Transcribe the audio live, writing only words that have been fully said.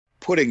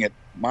Putting it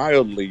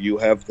mildly, you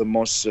have the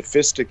most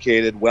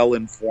sophisticated,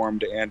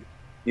 well-informed, and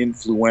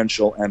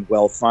influential and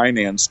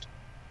well-financed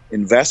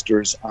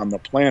investors on the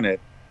planet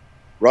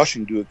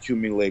rushing to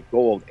accumulate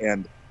gold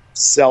and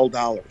sell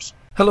dollars.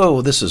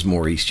 Hello, this is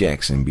Maurice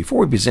Jackson.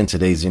 Before we begin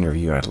today's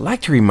interview, I'd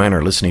like to remind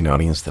our listening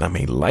audience that I'm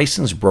a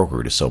licensed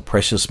broker to sell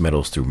precious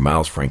metals through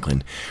Miles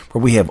Franklin,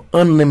 where we have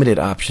unlimited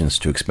options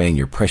to expand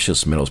your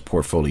precious metals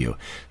portfolio.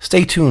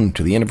 Stay tuned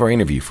to the end of our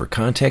interview for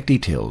contact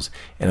details,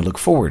 and I look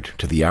forward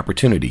to the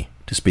opportunity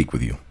to speak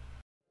with you.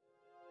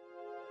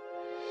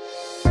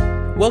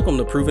 Welcome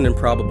to Proven and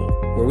Probable,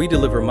 where we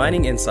deliver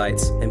mining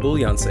insights and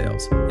bullion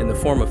sales in the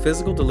form of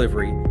physical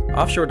delivery,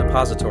 offshore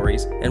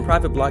depositories, and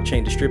private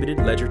blockchain distributed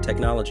ledger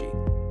technology.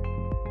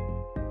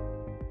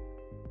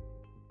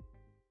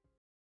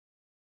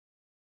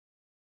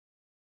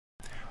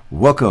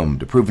 Welcome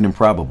to Proven and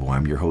Probable.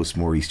 I'm your host,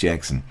 Maurice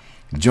Jackson.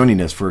 Joining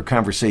us for a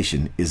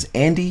conversation is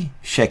Andy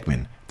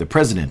Schekman, the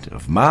president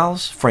of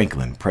Miles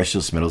Franklin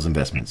Precious Metals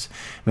Investments.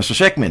 Mr.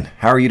 Schekman,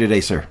 how are you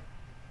today, sir?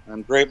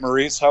 I'm great,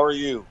 Maurice. How are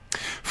you?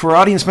 For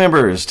audience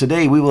members,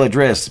 today we will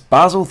address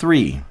Basel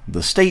III,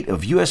 the state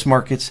of U.S.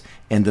 markets,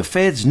 and the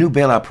Fed's new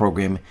bailout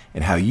program,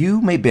 and how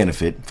you may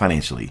benefit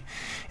financially.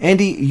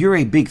 Andy, you're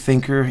a big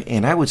thinker,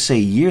 and I would say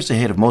years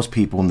ahead of most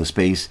people in the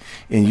space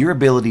in your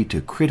ability to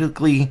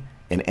critically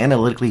and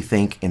analytically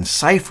think and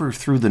cipher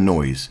through the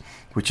noise,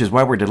 which is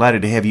why we're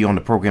delighted to have you on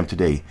the program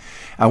today.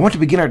 I want to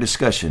begin our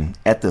discussion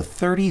at the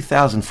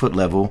 30,000 foot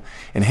level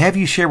and have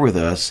you share with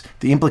us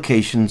the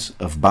implications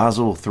of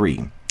Basel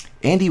III.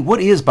 Andy, what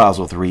is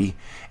Basel III,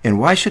 and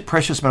why should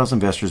precious metals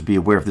investors be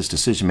aware of this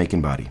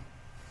decision-making body?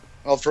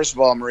 Well, first of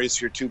all, Maurice,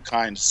 you're too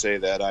kind to say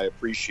that. I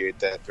appreciate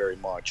that very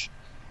much.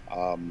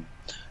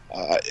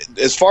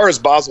 As far as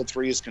Basel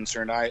III is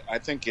concerned, I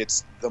think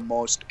it's the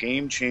most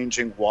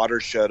game-changing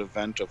watershed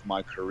event of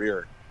my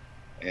career.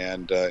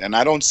 And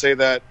I don't say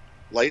that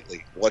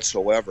lightly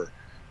whatsoever.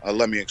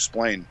 Let me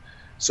explain.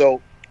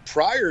 So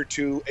prior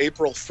to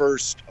April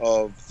 1st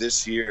of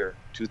this year,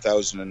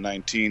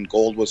 2019,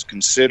 gold was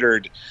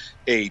considered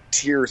a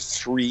Tier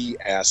 3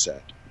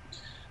 asset.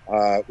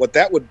 What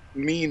that would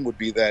mean would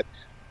be that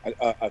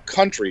a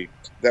country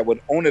that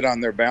would own it on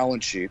their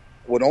balance sheet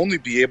would only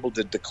be able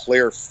to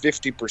declare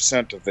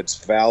 50% of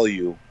its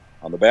value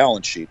on the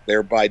balance sheet,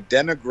 thereby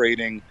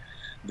denigrating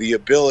the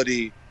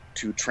ability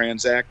to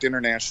transact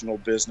international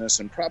business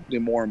and probably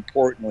more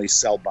importantly,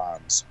 sell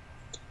bonds.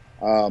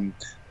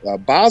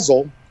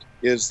 Basel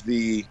is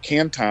the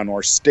canton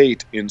or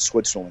state in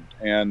Switzerland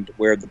and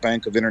where the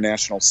Bank of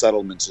International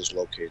Settlements is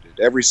located.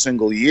 Every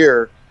single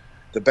year,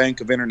 the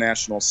Bank of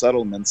International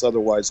Settlements,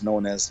 otherwise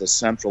known as the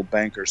Central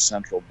Bankers'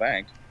 Central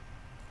Bank,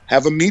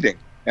 have a meeting,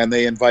 and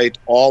they invite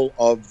all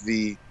of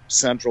the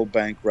central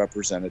bank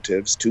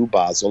representatives to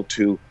Basel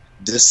to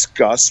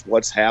discuss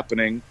what's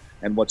happening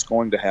and what's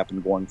going to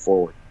happen going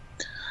forward.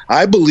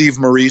 I believe,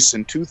 Maurice,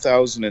 in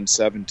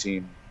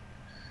 2017,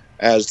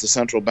 as the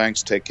central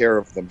banks take care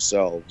of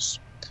themselves,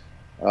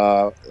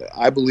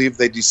 I believe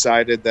they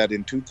decided that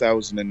in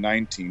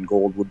 2019,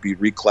 gold would be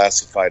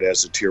reclassified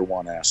as a Tier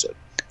 1 asset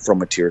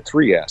from a Tier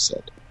 3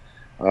 asset.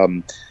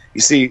 You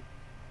see,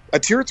 a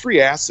Tier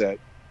 3 asset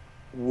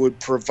would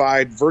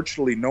provide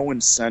virtually no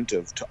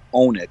incentive to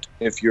own it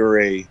if you're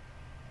a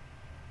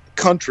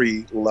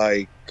country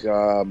like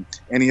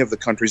any of the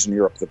countries in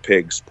Europe, the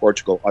pigs,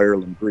 Portugal,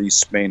 Ireland, Greece,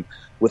 Spain,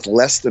 with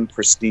less than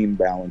pristine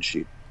balance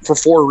sheet, for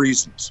 4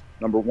 reasons.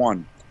 Number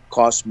one,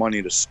 costs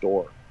money to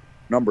store.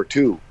 Number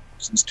two,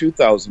 since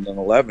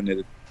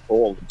 2011,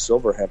 gold and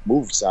silver have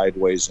moved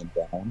sideways and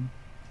down.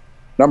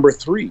 Number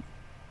three,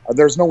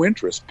 there's no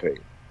interest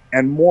paid.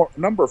 And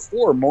number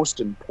four,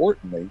 most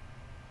importantly,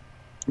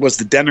 was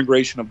the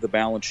denigration of the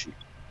balance sheet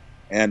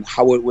and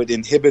how it would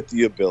inhibit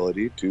the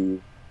ability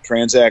to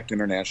transact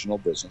international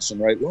business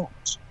and write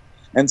loans.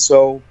 And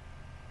so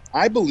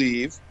I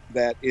believe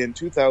that in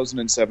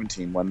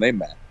 2017, when they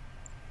met,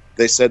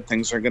 they said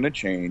things are going to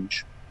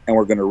change and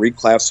we're going to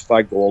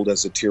reclassify gold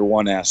as a Tier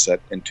 1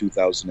 asset in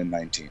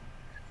 2019.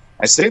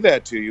 I say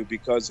that to you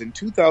because in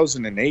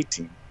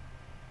 2018,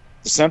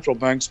 the central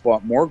banks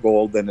bought more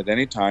gold than at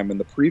any time in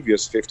the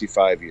previous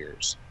 55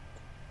 years.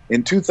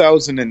 In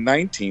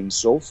 2019,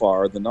 so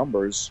far, the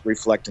numbers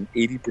reflect an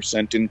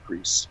 80%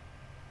 increase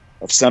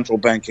of central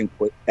bank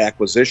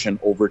acquisition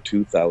over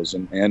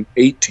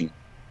 2018.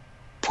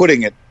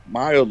 Putting it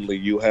mildly,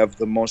 you have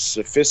the most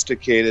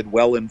sophisticated,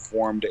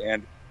 well-informed,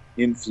 and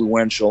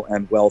influential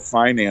and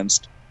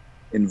well-financed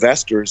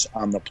investors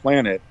on the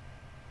planet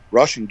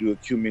rushing to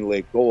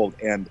accumulate gold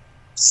and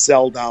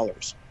sell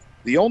dollars.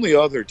 The only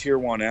other Tier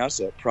 1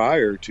 asset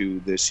prior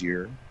to this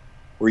year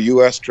were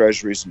U.S.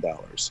 Treasuries and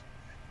dollars.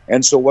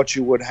 And so what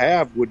you would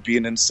have would be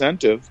an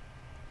incentive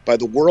by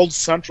the world's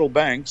central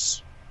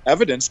banks,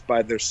 evidenced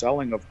by their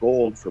selling of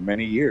gold for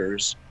many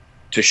years,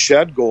 to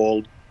shed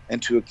gold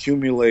and to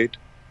accumulate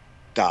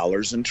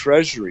dollars and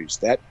treasuries.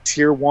 That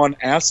Tier 1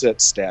 asset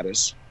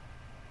status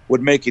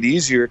would make it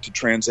easier to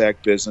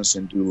transact business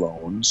and do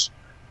loans,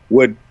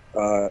 would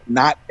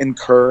not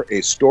incur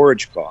a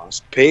storage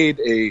cost, paid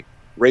a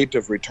rate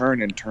of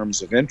return in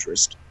terms of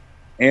interest,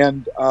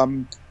 And,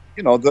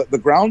 the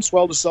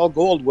groundswell to sell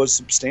gold was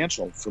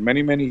substantial for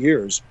many, many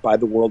years by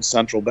the world's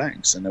central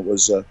banks. And it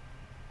was a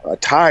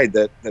tide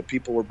that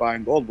people were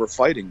buying gold, were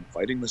fighting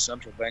the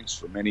central banks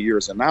for many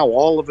years. And now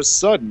all of a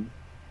sudden,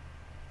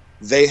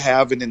 they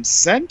have an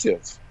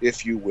incentive,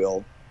 if you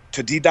will,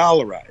 to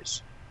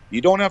de-dollarize.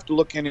 You don't have to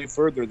look any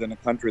further than a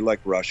country like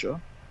Russia,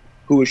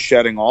 who is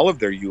shedding all of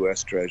their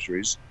U.S.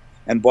 treasuries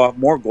and bought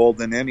more gold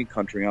than any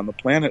country on the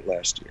planet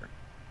last year.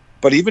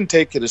 But even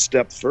take it a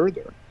step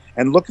further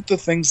and look at the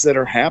things that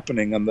are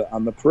happening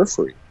on the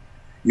periphery.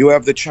 You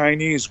have the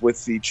Chinese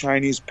with the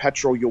Chinese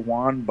Petro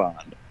Yuan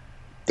bond.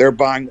 They're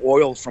buying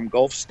oil from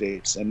Gulf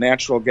states and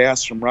natural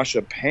gas from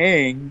Russia,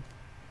 paying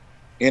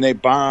in a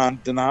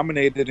bond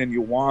denominated in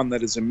yuan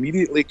that is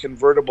immediately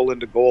convertible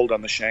into gold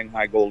on the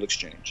Shanghai Gold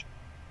Exchange.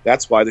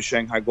 That's why the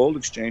Shanghai Gold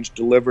Exchange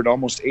delivered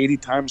almost 80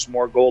 times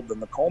more gold than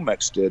the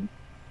COMEX did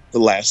the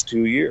last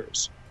 2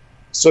 years.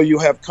 So you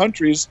have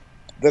countries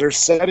that are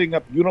setting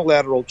up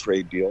unilateral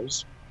trade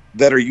deals,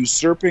 that are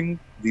usurping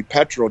the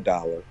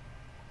petrodollar,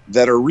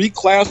 that are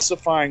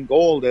reclassifying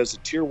gold as a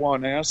tier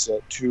one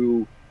asset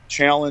to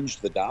challenge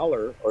the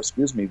dollar, or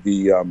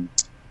the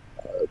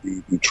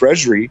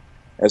treasury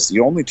as the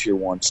only tier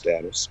one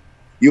status.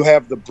 You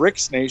have the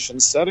BRICS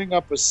nations setting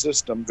up a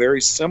system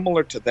very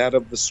similar to that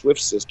of the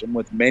SWIFT system,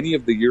 with many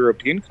of the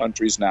European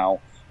countries now,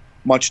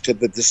 much to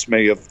the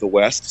dismay of the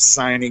West,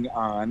 signing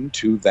on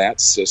to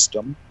that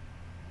system.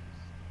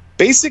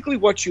 Basically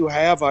what you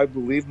have, I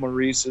believe,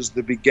 Maurice, is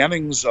the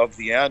beginnings of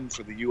the end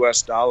for the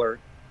U.S. dollar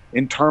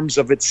in terms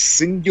of its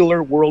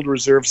singular world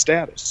reserve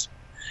status.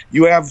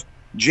 You have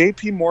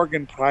J.P.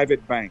 Morgan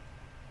Private Bank.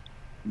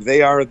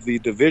 They are the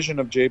division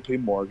of J.P.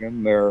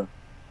 Morgan. They're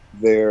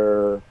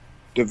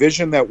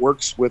division that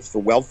works with the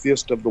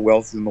wealthiest of the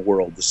wealthy in the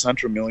world, the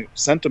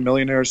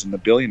centimillionaires and the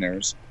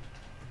billionaires,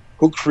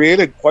 who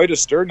created quite a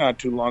stir not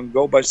too long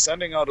ago by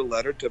sending out a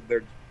letter to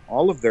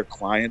all of their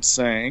clients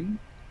saying,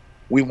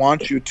 we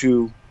want you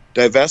to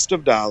divest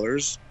of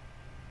dollars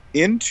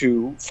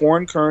into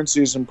foreign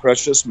currencies and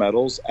precious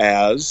metals,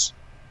 as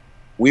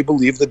we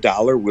believe the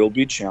dollar will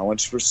be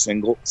challenged for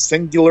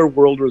singular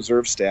world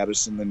reserve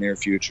status in the near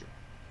future.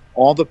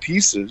 All the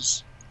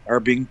pieces are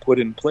being put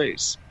in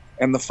place.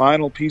 And the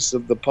final piece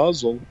of the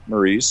puzzle,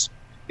 Maurice,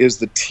 is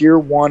the tier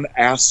one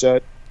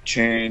asset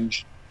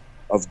change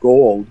of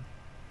gold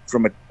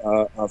from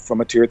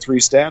a tier three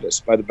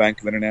status by the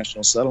Bank of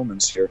International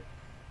Settlements here.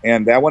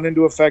 And that went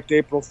into effect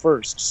April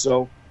 1st.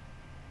 So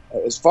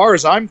as far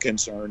as I'm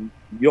concerned,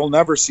 you'll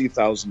never see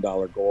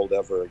 $1,000 gold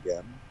ever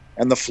again.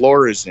 And the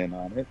floor is in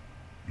on it.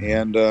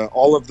 And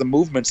all of the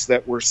movements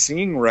that we're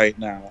seeing right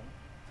now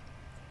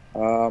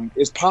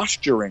is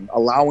posturing,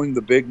 allowing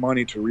the big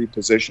money to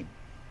reposition.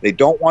 They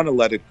don't want to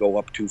let it go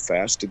up too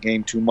fast, to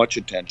gain too much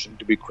attention,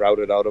 to be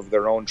crowded out of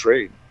their own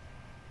trade.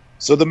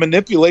 So the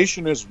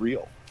manipulation is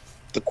real.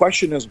 The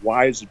question is,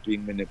 why is it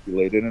being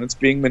manipulated? And it's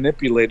being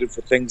manipulated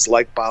for things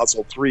like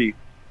Basel III,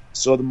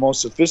 so the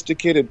most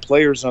sophisticated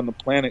players on the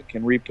planet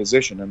can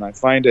reposition. And I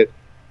find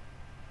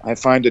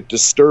it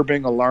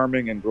disturbing,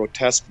 alarming, and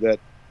grotesque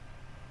that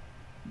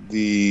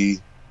the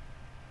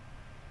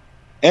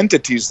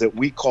entities that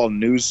we call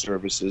news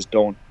services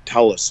don't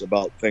tell us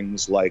about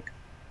things like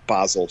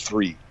Basel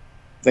III,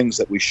 things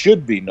that we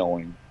should be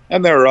knowing.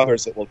 And there are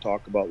others that we'll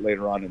talk about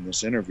later on in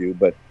this interview,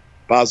 but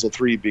Basel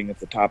III being at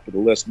the top of the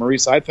list.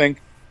 Maurice, I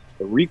think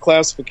the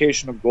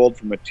reclassification of gold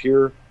from a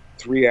tier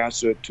 3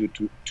 asset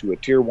to a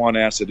tier 1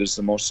 asset is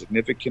the most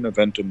significant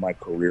event in my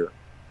career.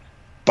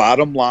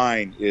 Bottom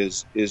line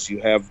is you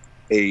have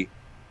a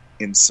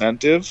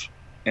incentive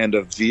and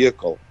a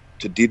vehicle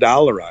to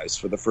de-dollarize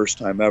for the first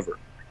time ever.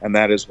 And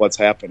that is what's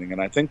happening.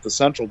 And I think the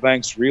central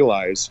banks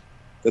realize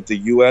that the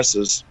U.S.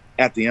 is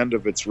at the end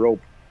of its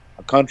rope,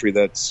 a country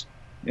that's,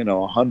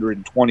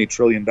 $120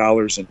 trillion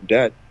in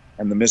debt,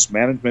 and the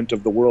mismanagement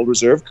of the world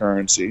reserve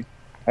currency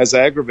has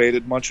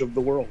aggravated much of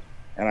the world.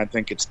 And I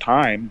think it's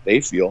time,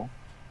 they feel,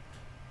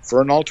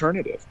 for an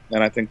alternative.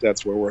 And I think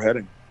that's where we're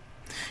heading.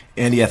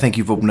 Andy, I think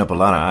you've opened up a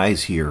lot of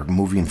eyes here,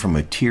 moving from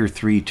a tier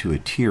 3 to a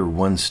tier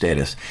 1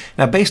 status.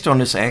 Now, based on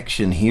this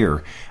action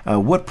here,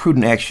 what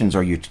prudent actions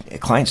are your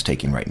clients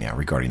taking right now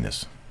regarding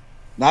this?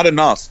 Not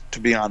enough, to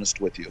be honest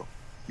with you.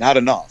 Not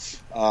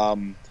enough.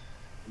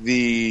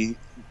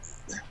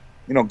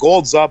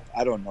 Gold's up,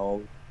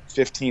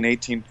 15,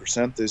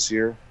 18% this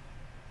year.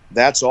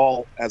 That's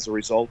all as a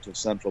result of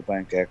central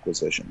bank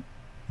acquisition.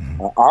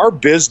 Mm-hmm. Our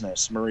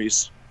business,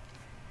 Maurice,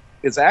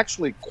 is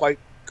actually quite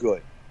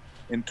good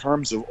in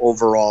terms of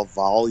overall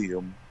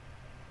volume.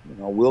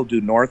 We'll do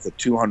north of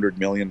 200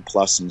 million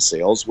plus in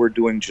sales. We're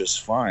doing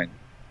just fine.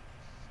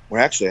 We're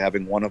actually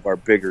having one of our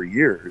bigger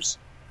years.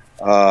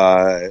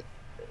 But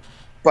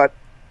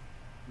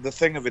the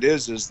thing of it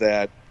is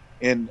that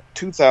in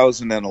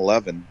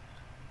 2011,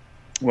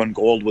 when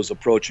gold was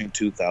approaching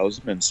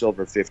 $2,000 and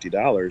silver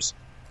 $50,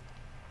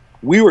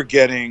 we were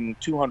getting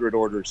 200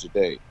 orders a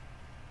day.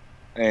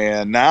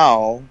 And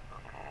now,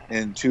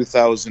 in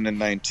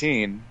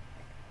 2019,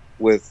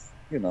 with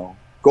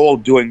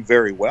gold doing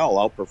very well,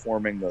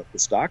 outperforming the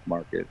stock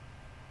market,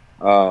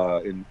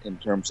 in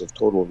terms of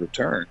total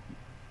return.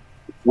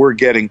 We're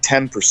getting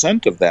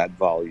 10% of that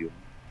volume,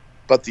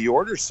 but the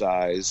order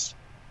size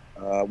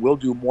will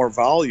do more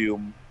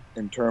volume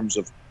in terms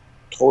of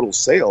total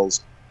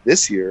sales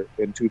this year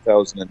in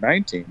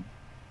 2019,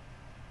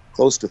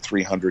 close to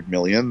 300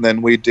 million,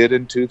 than we did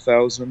in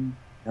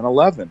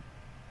 2011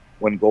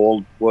 when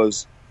gold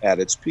was at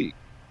its peak.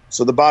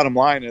 So the bottom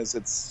line is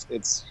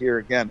it's here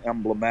again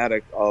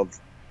emblematic of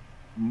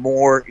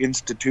more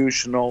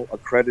institutional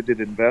accredited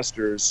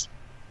investors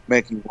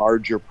making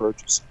larger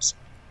purchases.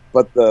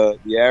 But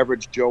the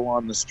average Joe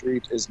on the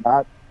street is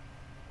not,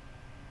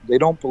 they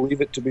don't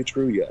believe it to be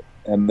true yet.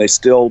 And they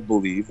still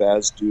believe,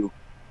 as do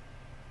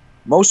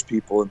most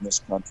people in this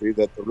country,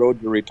 that the road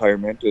to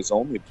retirement is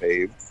only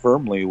paved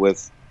firmly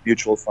with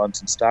mutual funds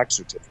and stock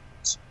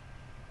certificates.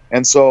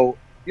 And so,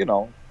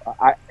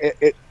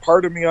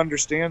 part of me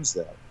understands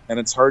that. And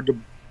it's hard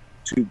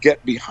to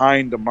get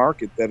behind a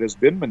market that has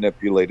been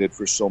manipulated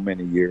for so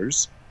many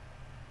years,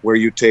 where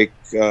you take,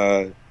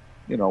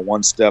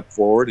 one step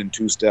forward and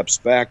two steps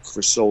back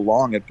for so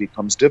long, it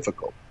becomes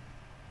difficult.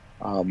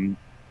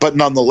 But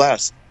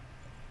nonetheless,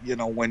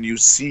 when you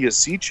see a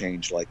sea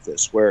change like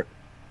this, where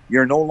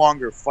you're no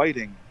longer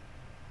fighting,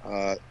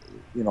 the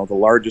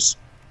largest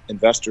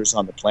investors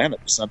on the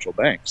planet, the central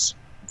banks.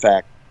 In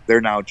fact,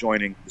 they're now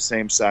joining the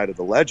same side of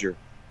the ledger.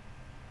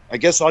 I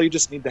guess all you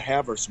just need to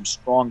have are some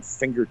strong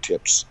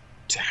fingertips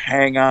to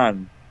hang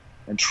on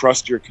and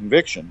trust your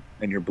conviction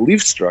and your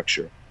belief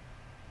structure.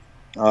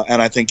 And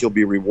I think you'll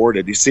be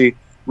rewarded. You see,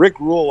 Rick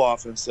Rule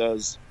often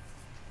says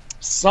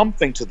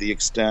something to the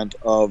extent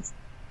of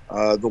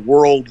the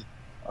world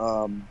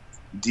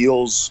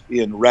deals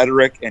in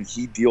rhetoric and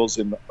he deals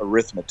in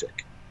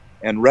arithmetic.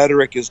 And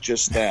rhetoric is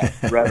just that,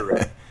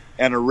 rhetoric.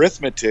 And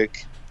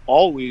arithmetic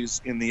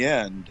always, in the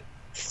end,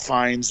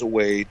 finds a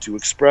way to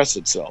express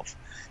itself.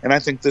 And I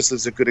think this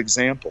is a good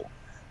example.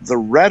 The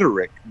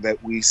rhetoric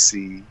that we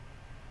see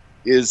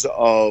is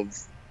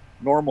of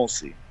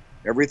normalcy.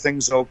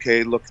 Everything's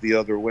okay, look the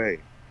other way.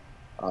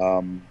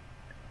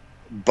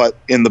 But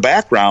in the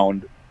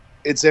background,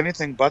 it's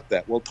anything but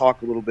that. We'll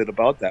talk a little bit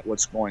about that,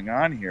 what's going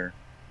on here.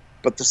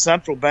 But the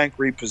central bank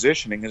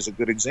repositioning is a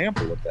good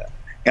example of that.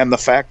 And the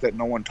fact that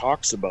no one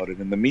talks about it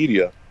in the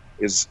media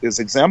is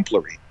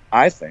exemplary,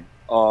 I think,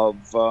 of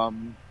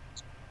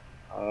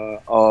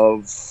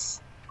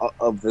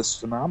this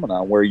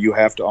phenomenon where you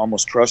have to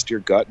almost trust your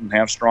gut and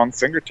have strong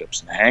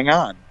fingertips and hang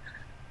on,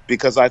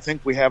 because I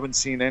think we haven't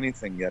seen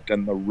anything yet,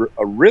 and the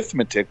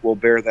arithmetic will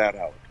bear that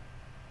out.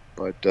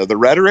 But the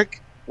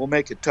rhetoric will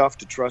make it tough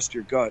to trust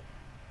your gut.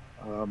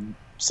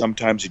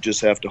 Sometimes you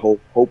just have to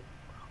hope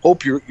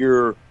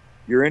your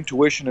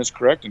intuition is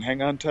correct and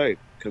hang on tight,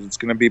 because it's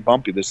going to be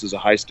bumpy. This is a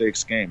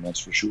high-stakes game, that's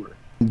for sure.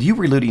 You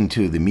were alluding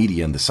to the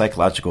media and the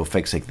psychological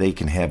effects that they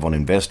can have on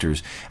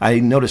investors.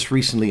 I noticed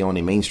recently on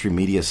a mainstream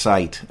media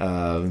site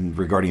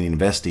regarding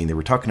investing, they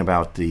were talking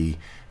about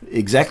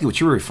exactly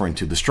what you were referring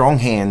to, the strong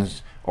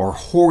hands are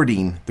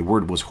hoarding, the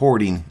word was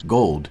hoarding,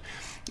 gold.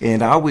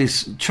 And I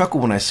always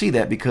chuckle when I see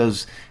that,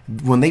 because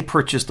when they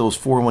purchase those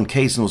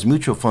 401ks and those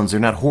mutual funds,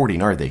 they're not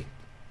hoarding, are they?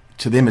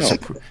 To them,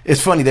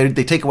 it's funny.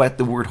 They take away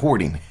the word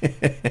hoarding.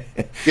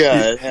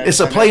 Yeah, it's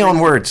a play on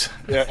words.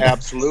 Yeah,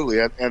 absolutely,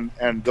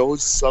 and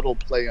those subtle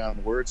play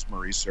on words,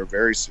 Maurice, are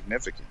very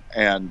significant.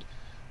 And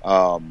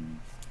that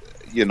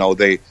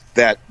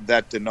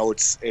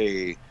denotes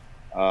the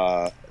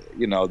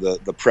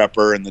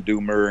prepper and the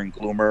doomer and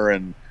gloomer,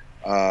 and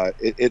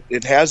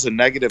it has a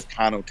negative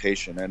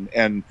connotation.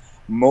 And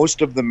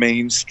most of the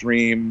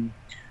mainstream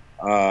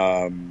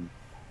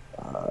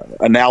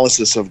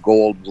analysis of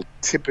gold will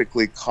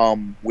typically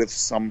come with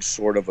some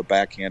sort of a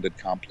backhanded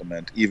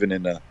compliment, even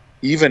in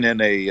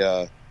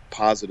a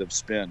positive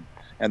spin,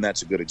 and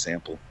that's a good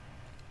example.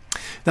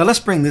 Now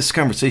let's bring this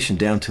conversation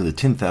down to the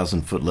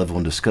 10,000-foot level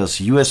and discuss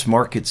U.S.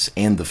 markets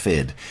and the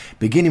Fed.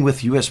 Beginning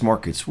with U.S.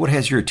 markets, what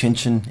has your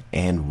attention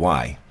and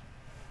why?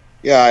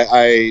 Yeah,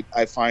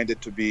 I find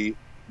it to be,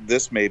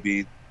 this may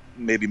be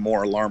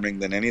more alarming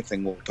than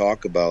anything we'll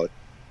talk about.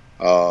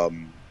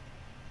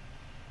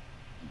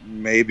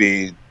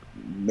 Maybe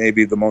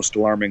the most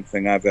alarming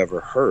thing I've ever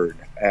heard,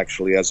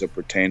 actually, as it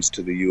pertains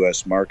to the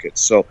U.S. market.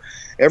 So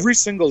every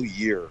single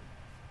year,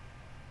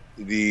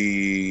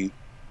 the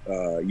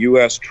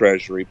U.S.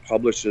 Treasury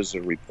publishes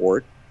a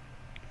report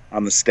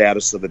on the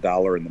status of the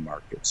dollar in the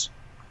markets.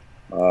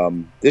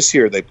 This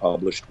year they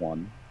published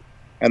one,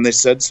 and they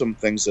said some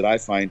things that I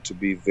find to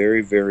be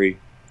very, very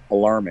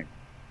alarming.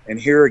 And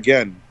here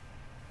again,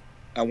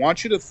 I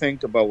want you to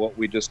think about what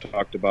we just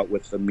talked about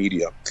with the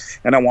media.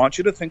 And I want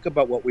you to think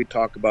about what we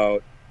talk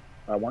about.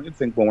 I want you to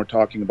think when we're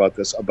talking about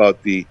this,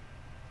 about the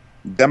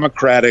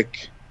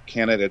Democratic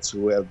candidates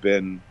who have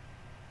been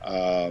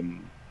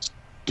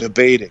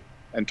debating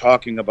and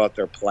talking about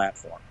their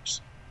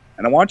platforms.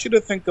 And I want you to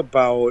think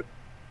about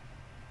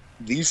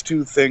these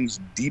two things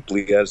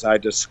deeply as I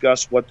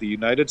discuss what the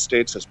United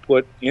States has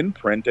put in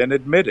print and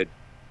admitted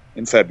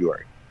in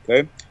February.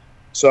 Okay?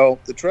 So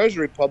the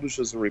Treasury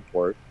publishes a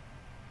report,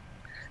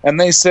 and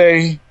they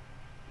say,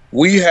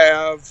 we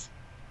have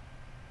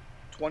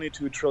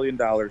 $22 trillion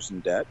in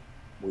debt.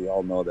 We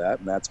all know that,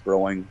 and that's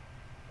growing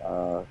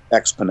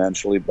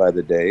exponentially by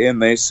the day.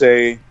 And they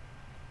say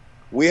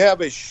we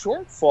have a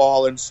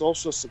shortfall in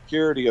Social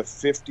Security of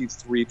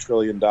 $53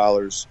 trillion,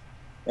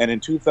 and in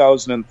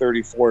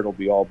 2034 it'll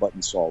be all but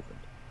insolvent.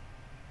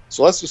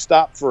 So let's just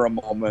stop for a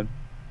moment.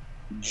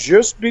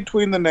 Just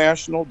between the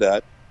national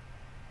debt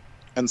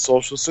and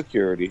Social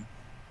Security,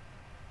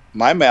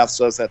 my math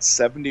says that's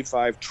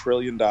 $75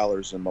 trillion in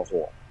the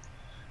hole.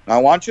 Now,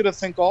 I want you to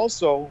think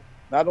also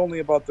not only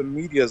about the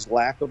media's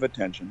lack of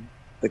attention,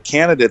 the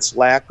candidates'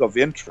 lack of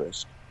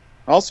interest.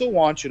 I also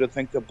want you to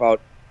think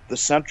about the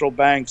central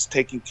banks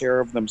taking care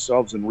of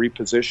themselves and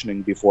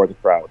repositioning before the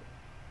crowd.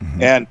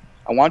 Mm-hmm. And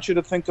I want you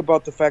to think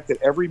about the fact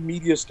that every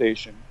media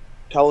station,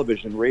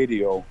 television,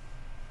 radio,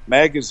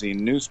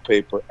 magazine,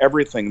 newspaper,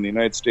 everything in the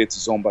United States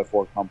is owned by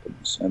 4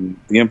 companies, and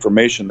the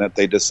information that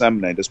they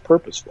disseminate is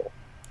purposeful.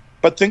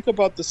 But think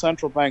about the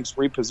central banks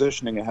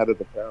repositioning ahead of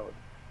the crowd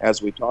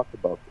as we talk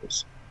about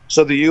this.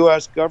 So the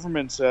U.S.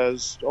 government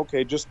says,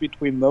 okay, just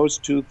between those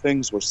two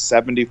things, we're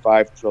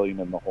 $75 trillion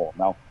in the hole.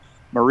 Now,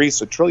 Maurice,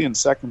 1 trillion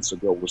seconds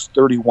ago was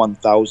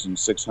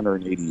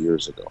 31,680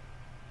 years ago.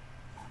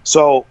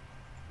 So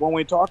when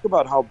we talk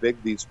about how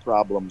big these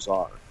problems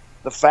are,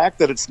 the fact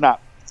that it's not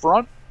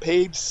front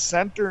page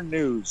center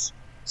news,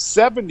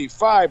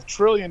 $75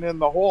 trillion in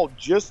the hole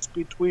just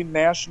between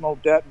national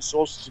debt and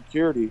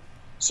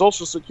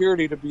Social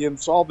Security to be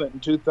insolvent in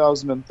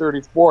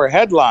 2034,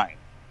 headline.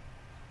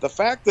 The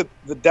fact that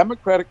the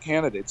Democratic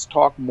candidates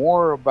talk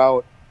more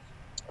about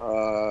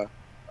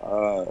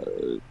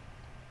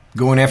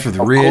going after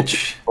the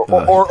rich,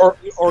 or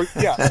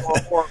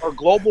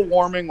global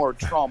warming or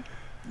Trump,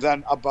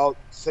 than about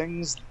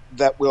things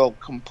that will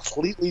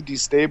completely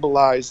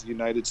destabilize the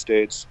United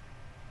States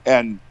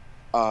and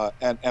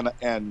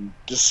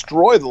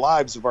destroy the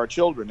lives of our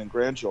children and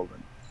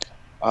grandchildren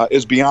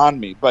is beyond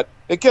me. But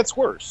it gets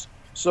worse.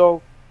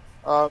 So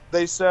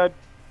they said,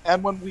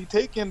 and when we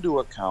take into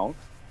account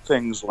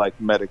things like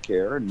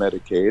Medicare and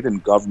Medicaid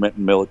and government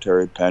and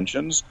military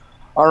pensions,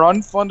 our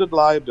unfunded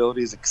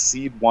liabilities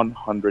exceed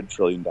 $100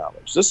 trillion.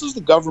 This is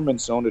the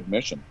government's own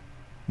admission.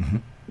 Mm-hmm.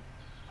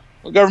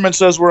 The government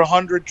says we're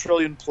 $100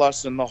 trillion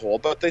plus in the hole,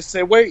 but they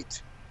say,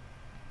 wait,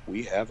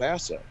 we have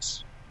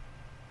assets.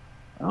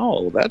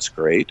 Oh, that's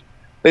great.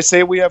 They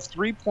say we have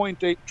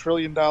 $3.8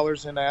 trillion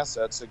in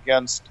assets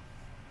against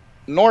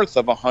north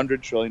of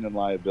 $100 trillion in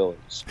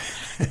liabilities.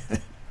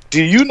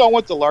 Do you know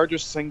what the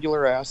largest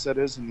singular asset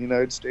is in the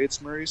United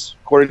States, Maurice,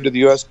 according to the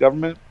U.S.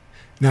 government?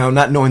 Now,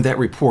 not knowing that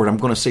report, I'm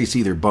going to say it's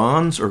either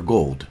bonds or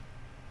gold.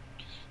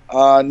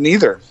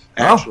 Neither,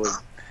 actually.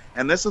 Oh.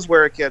 And this is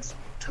where it gets,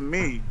 to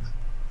me,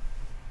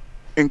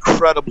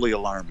 incredibly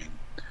alarming.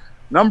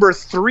 Number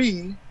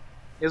 3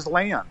 is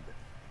land,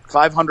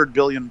 500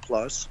 billion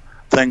plus,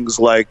 things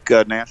like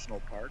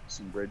national parks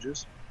and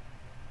bridges.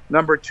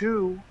 Number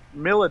 2,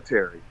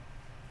 military,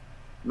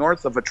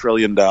 north of $1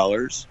 trillion,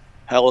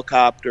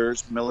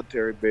 helicopters,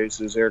 military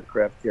bases,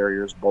 aircraft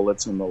carriers,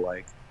 bullets, and the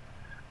like.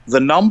 The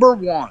number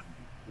 1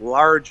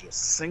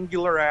 largest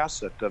singular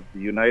asset of the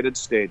United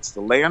States,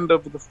 the land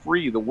of the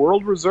free, the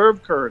world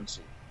reserve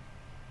currency,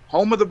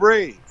 home of the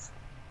brave,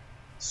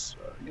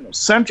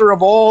 center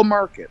of all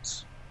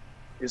markets,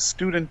 is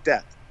student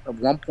debt of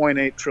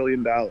 $1.8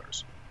 trillion.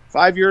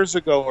 5 years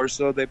ago or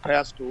so, they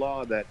passed a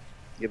law that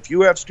if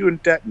you have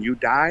student debt and you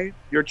die,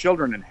 your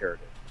children inherit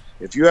it.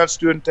 If you have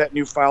student debt and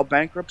you file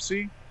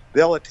bankruptcy,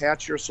 they'll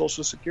attach your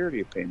Social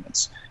Security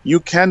payments. You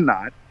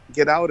cannot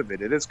get out of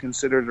it. It is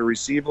considered a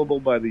receivable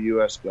by the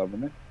U.S.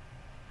 government.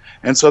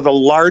 And so the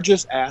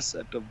largest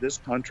asset of this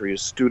country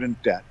is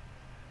student debt.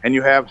 And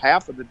you have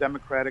half of the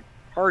Democratic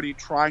Party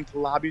trying to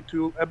lobby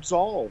to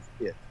absolve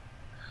it.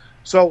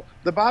 So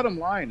the bottom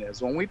line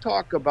is, when we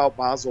talk about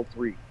Basel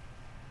III,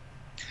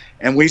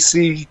 and we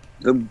see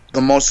the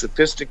most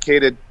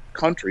sophisticated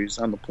countries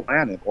on the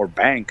planet, or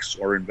banks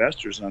or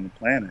investors on the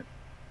planet,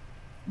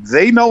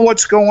 they know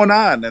what's going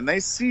on, and they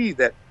see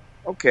that,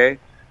 okay,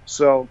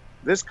 so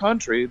this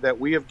country that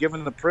we have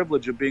given the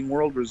privilege of being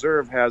world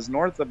reserve has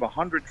north of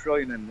 $100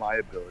 trillion in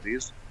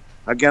liabilities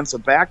against a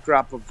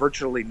backdrop of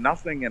virtually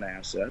nothing in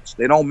assets.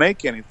 They don't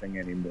make anything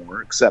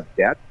anymore except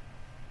debt.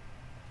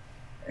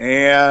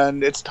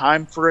 And it's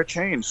time for a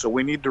change. So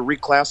we need to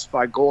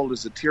reclassify gold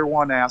as a tier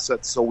 1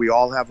 asset so we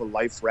all have a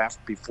life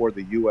raft before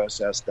the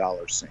USS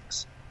dollar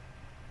sinks.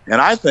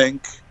 And I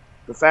think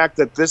the fact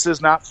that this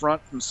is not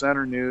front and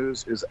center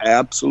news is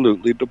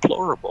absolutely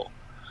deplorable.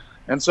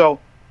 And so,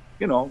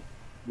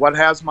 what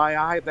has my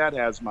eye? That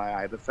has my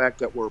eye. The fact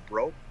that we're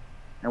broke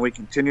and we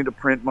continue to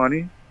print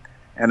money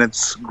and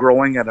it's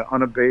growing at an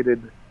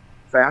unabated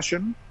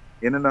fashion,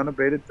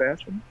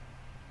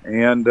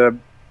 And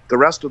the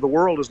rest of the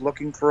world is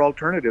looking for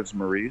alternatives,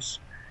 Maurice.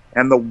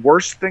 And the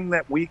worst thing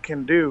that we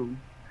can do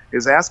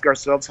is ask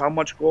ourselves how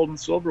much gold and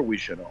silver we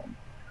should own.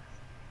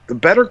 The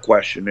better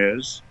question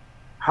is,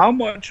 how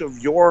much of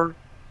your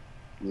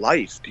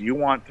life do you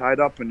want tied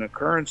up in a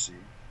currency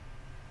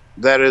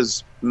that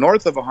is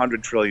north of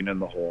 $100 trillion in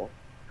the hole,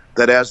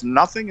 that has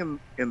nothing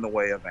in the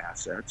way of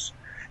assets,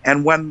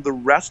 And when the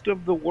rest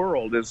of the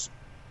world is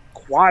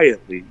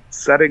quietly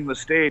setting the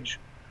stage,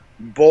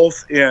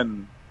 both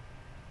in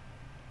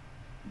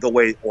the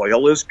way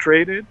oil is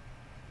traded,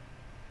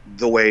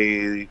 the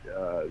way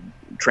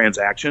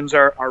transactions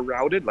are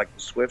routed, like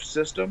the SWIFT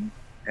system,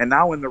 and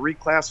now in the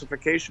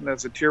reclassification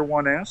as a Tier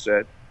 1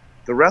 asset,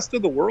 the rest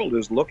of the world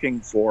is looking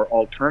for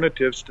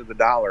alternatives to the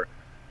dollar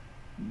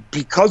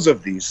because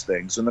of these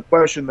things. And the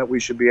question that we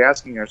should be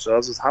asking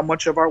ourselves is, how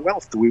much of our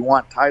wealth do we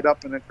want tied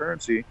up in a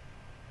currency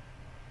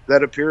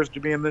that appears to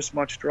be in this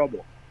much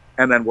trouble?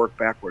 And then work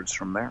backwards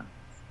from there.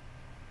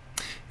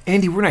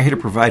 Andy, we're not here to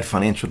provide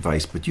financial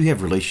advice, but you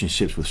have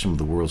relationships with some of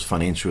the world's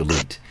financial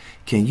elite.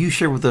 Can you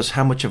share with us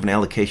how much of an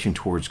allocation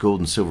towards gold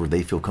and silver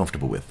they feel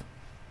comfortable with?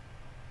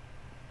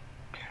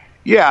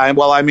 Yeah,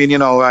 well, I mean,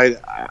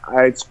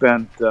 I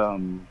spent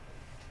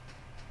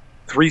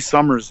 3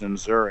 summers in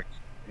Zurich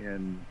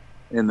in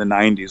the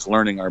 90s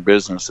learning our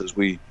business.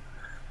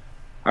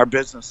 Our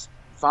business,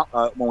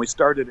 when we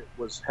started, it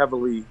was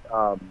heavily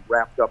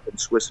wrapped up in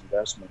Swiss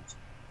investments.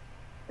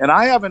 And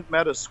I haven't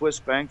met a Swiss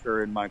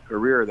banker in my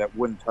career that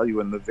wouldn't tell you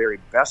in the very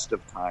best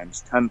of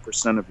times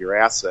 10% of your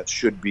assets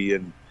should be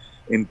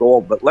in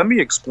gold. But let me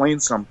explain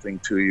something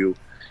to you,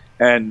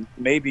 and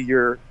maybe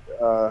your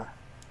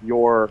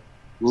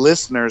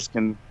listeners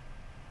can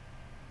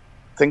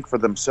think for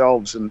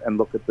themselves and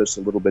look at this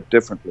a little bit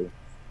differently.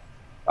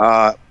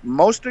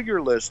 Most of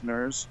your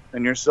listeners,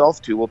 and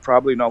yourself too, will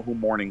probably know who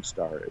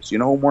Morningstar is. You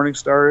know who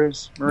Morningstar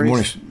is,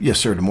 Maurice? Yes,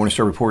 sir. The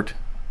Morningstar Report.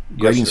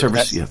 Grading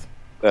service. Yes.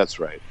 That's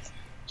right.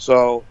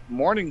 So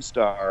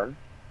Morningstar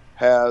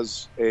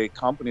has a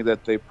company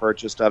that they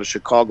purchased out of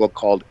Chicago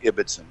called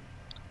Ibbotson.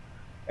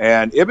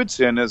 And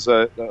Ibbotson is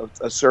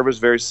a service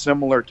very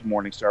similar to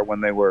Morningstar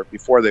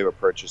before they were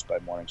purchased by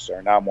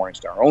Morningstar. Now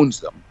Morningstar owns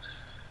them.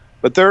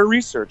 But they're a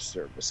research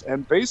service.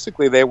 And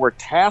basically they were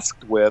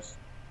tasked with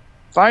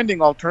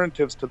finding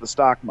alternatives to the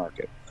stock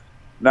market.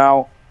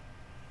 Now,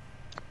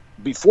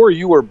 before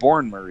you were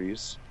born,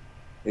 Maurice,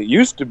 it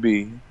used to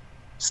be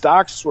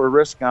stocks were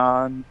risk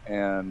on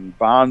and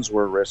bonds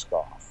were risk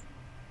off.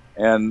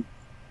 And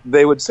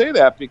they would say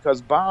that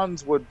because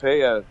bonds would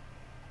pay a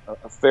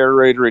fair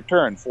rate of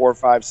return, 4,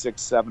 5,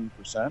 6,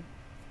 7%.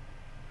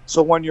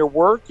 So when you're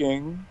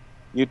working,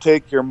 you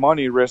take your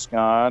money risk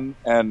on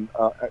and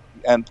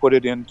put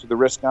it into the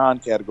risk on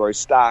category.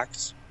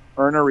 Stocks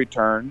earn a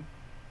return.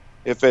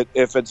 If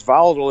it's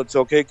volatile, it's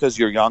okay because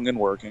you're young and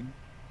working.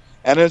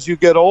 And as you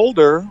get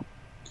older,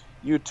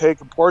 you take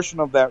a portion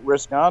of that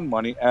risk-on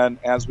money, and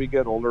as we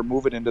get older,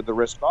 move it into the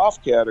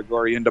risk-off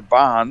category, into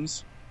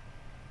bonds,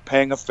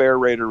 paying a fair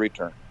rate of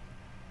return.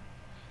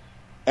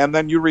 And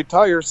then you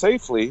retire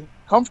safely,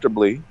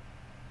 comfortably,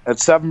 at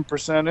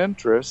 7%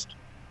 interest,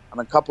 and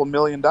a couple $1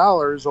 million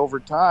over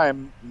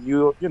time.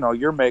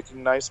 You're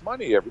making nice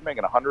money. You're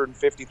making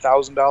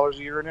 $150,000 a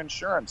year in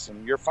insurance,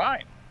 and you're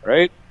fine,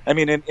 right? I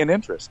mean, in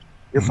interest,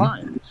 you're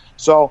fine.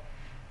 So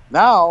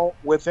now,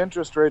 with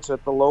interest rates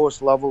at the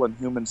lowest level in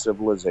human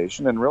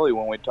civilization, and really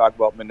when we talk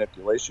about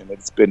manipulation,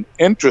 it's been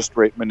interest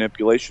rate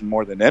manipulation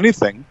more than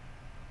anything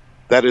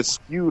that has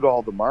skewed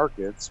all the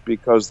markets,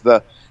 because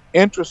the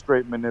interest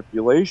rate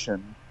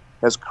manipulation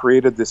has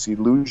created this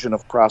illusion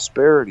of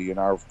prosperity in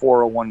our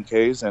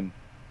 401ks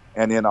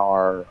and in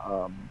our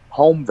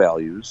home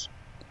values.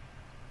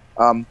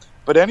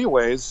 But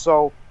anyways,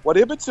 so what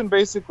Ibbotson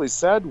basically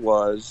said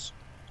was,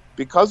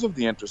 because of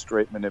the interest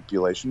rate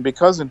manipulation,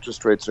 because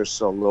interest rates are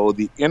so low,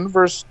 the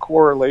inverse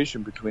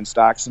correlation between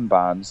stocks and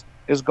bonds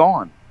is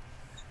gone.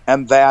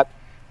 And that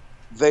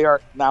they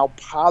are now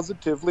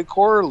positively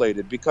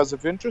correlated, because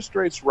if interest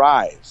rates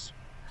rise,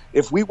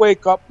 if we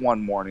wake up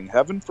one morning,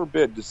 heaven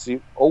forbid, to see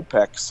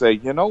OPEC say,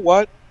 you know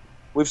what,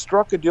 we've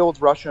struck a deal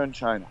with Russia and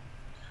China.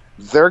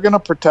 They're going to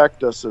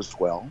protect us as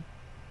well.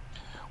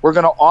 We're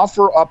going to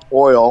offer up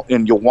oil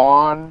in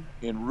yuan,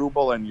 in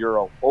ruble, and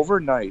euro.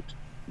 Overnight,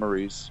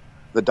 Maurice,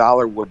 the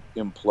dollar would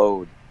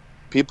implode.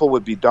 People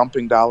would be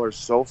dumping dollars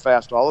so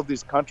fast. All of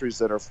these countries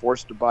that are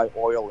forced to buy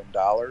oil in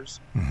dollars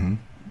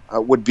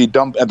would be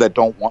dumped, and that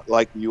don't want,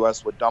 like the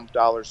U.S., would dump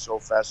dollars so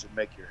fast it'd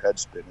make your head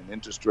spin, and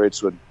interest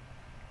rates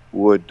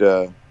would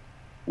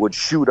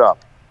shoot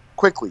up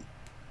quickly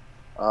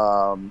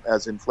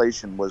as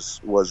inflation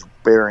was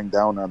bearing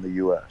down on the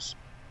U.S.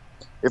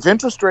 If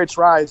interest rates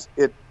rise,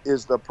 it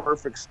is the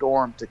perfect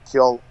storm to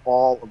kill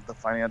all of the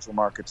financial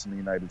markets in the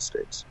United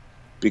States,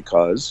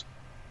 because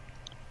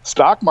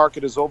stock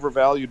market is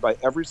overvalued by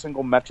every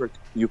single metric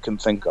you can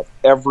think of.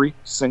 Every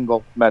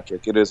single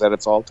metric. It is at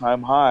its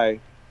all-time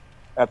high,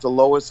 at the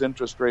lowest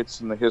interest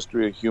rates in the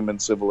history of human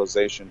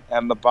civilization.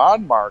 And the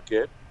bond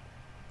market,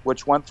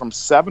 which went from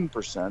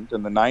 7%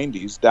 in the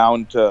 90s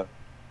down to,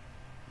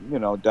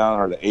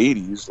 down to the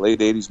 80s, late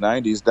 80s,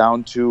 90s,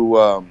 down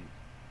to,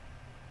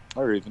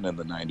 or even in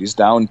the 90s,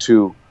 down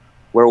to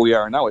where we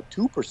are now at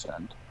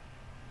 2%.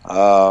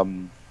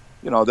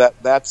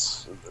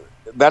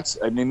 That's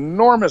an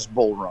enormous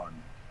bull run,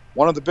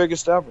 one of the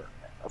biggest ever.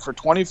 For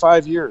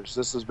 25 years,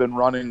 this has been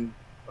running,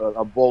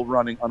 a bull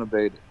running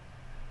unabated.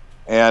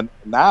 And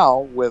now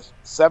with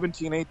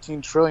 17,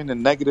 18 trillion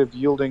in negative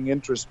yielding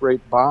interest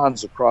rate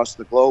bonds across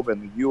the globe,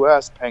 and the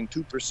U.S. paying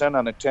 2%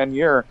 on a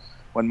 10-year,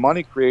 when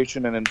money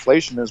creation and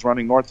inflation is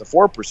running north of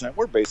 4%,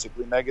 we're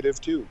basically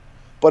negative too.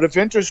 But if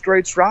interest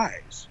rates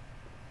rise,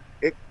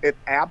 it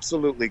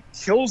absolutely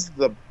kills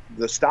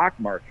the stock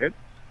market,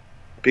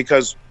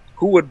 because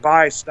who would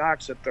buy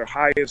stocks at their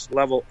highest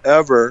level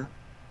ever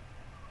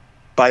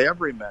by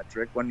every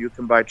metric when you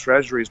can buy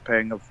treasuries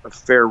paying a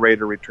fair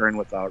rate of return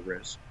without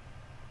risk?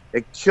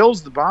 It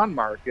kills the bond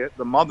market,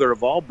 the mother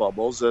of all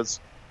bubbles.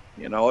 As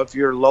you know, if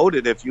you're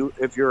loaded, if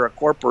you're a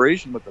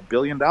corporation with $1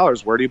 billion,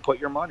 where do you put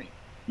your money?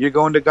 You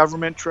go into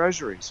government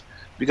treasuries,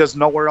 because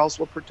nowhere else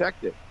will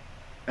protect it.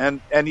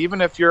 And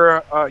even if you're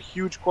a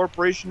huge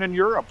corporation in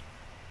Europe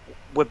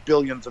with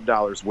billions of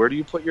dollars, where do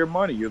you put your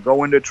money? You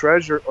go into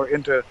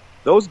into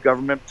those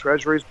government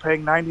treasuries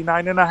paying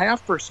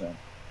 99.5%.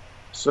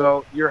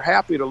 So you're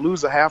happy to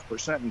lose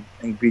 0.5%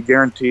 and be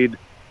guaranteed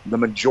the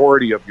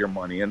majority of your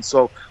money. And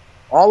so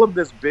all of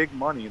this big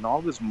money and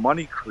all this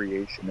money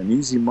creation and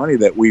easy money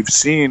that we've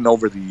seen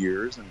over the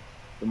years, and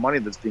the money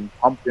that's being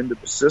pumped into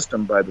the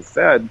system by the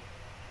Fed,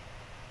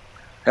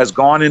 has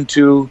gone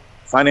into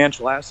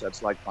financial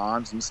assets like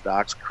bonds and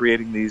stocks,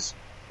 creating these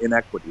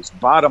inequities.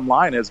 Bottom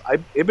line is,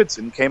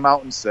 Ibbotson came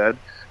out and said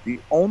the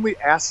only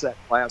asset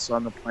class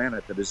on the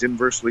planet that is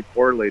inversely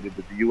correlated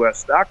to the U.S.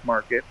 stock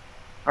market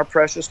are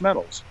precious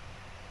metals.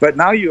 But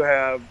now you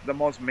have the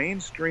most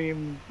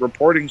mainstream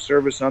reporting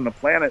service on the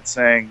planet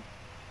saying,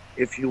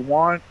 if you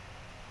want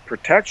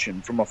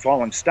protection from a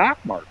falling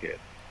stock market,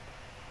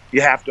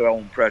 you have to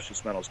own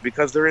precious metals,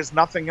 because there is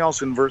nothing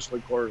else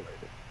inversely correlated.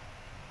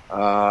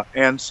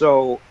 And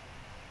so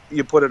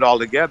you put it all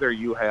together,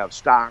 you have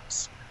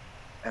stocks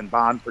and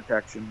bond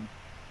protection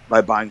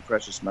by buying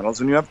precious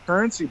metals, and you have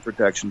currency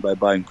protection by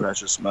buying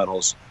precious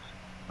metals.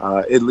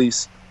 At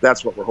least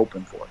that's what we're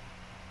hoping for.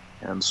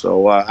 And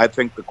so I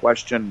think the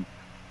question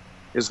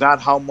is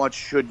not how much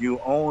should you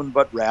own,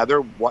 but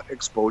rather what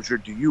exposure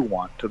do you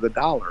want to the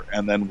dollar,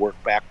 and then work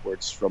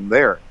backwards from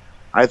there.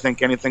 I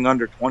think anything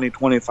under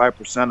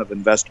 20-25% of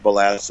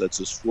investable assets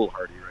is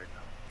foolhardy right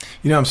now.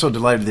 You know, I'm so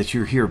delighted that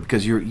you're here,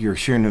 because you're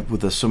sharing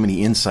with us so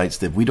many insights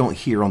that we don't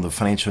hear on the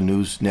financial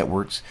news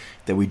networks,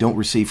 that we don't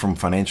receive from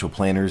financial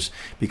planners,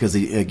 because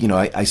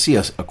I see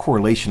a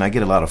correlation. I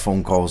get a lot of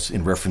phone calls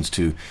in reference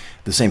to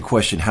the same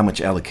question: how much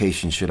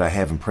allocation should I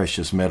have in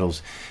precious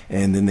metals?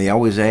 And then they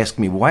always ask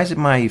me, why is it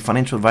my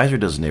financial advisor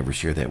doesn't ever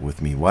share that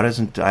with me? Why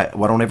don't I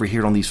ever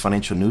hear it on these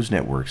financial news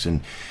networks?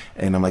 And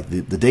I'm like,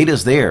 the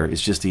data's there.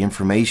 It's just the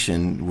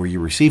information where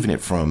you're receiving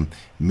it from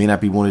may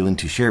not be willing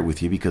to share it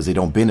with you because they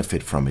don't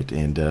benefit from it.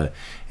 And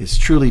it's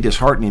truly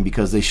disheartening,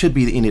 because they should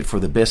be in it for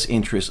the best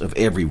interest of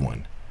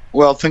everyone.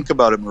 Well, think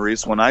about it,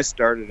 Maurice. When I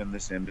started in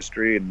this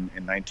industry in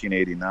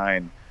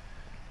 1989,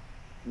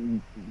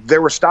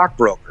 there were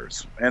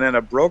stockbrokers. And in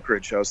a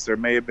brokerage house, there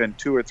may have been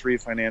 2 or 3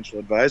 financial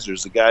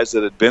advisors, the guys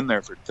that had been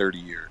there for 30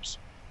 years.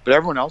 But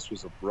everyone else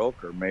was a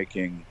broker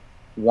making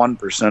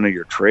 1% of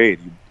your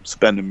trade. You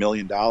spend $1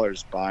 million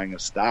buying a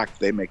stock,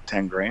 they make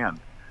 10 grand.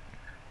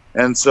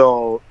 And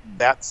so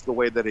that's the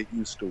way that it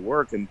used to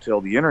work until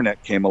the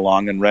internet came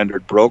along and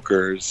rendered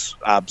brokers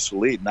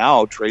obsolete.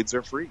 Now trades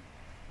are free.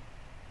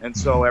 And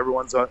so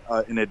everyone's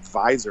an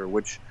advisor,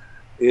 which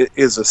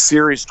is a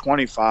Series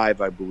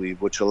 25, I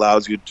believe, which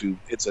allows you to,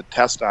 it's a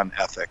test on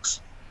ethics.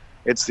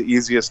 It's the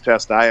easiest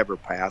test I ever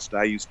passed.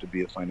 I used to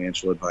be a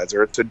financial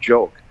advisor. It's a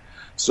joke.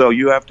 So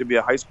you have to be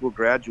a high school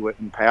graduate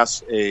and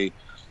pass a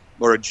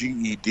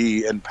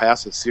GED and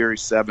pass a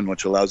Series 7,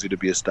 which allows you to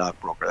be a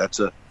stockbroker. That's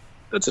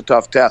a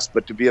tough test,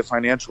 but to be a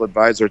financial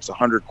advisor, it's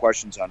 100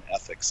 questions on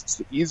ethics. It's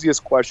the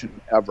easiest question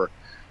ever,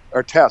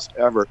 or test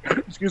ever.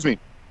 Excuse me.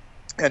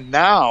 And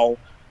now,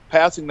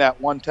 passing that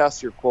one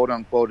test, you're quote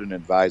unquote an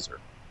advisor.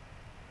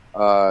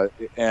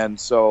 And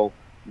so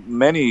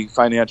many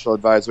financial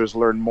advisors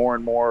learn more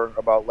and more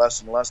about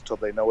less and less till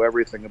they know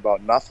everything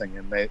about nothing,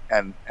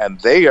 and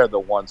they are the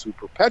ones who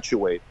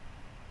perpetuate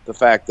the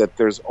fact that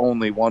there's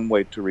only one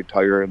way to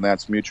retire, and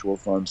that's mutual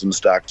funds and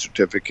stock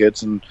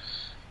certificates. And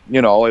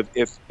you know,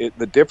 if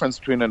the difference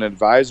between an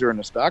advisor and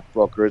a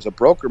stockbroker is a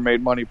broker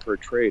made money per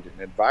trade,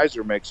 an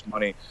advisor makes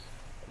money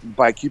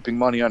by keeping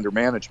money under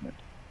management.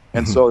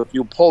 And so if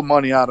you pull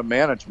money out of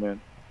management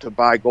to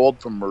buy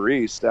gold from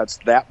Maurice, that's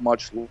that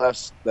much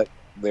less that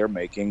they're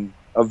making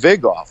a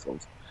VIG off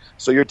of.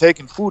 So you're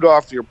taking food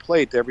off your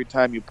plate every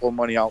time you pull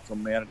money out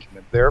from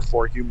management.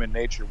 Therefore, human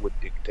nature would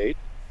dictate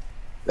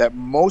that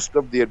most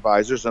of the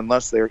advisors,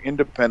 unless they're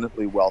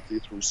independently wealthy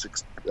through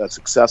a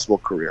successful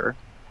career,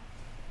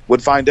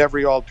 would find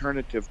every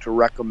alternative to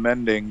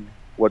recommending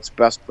what's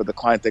best for the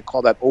client. They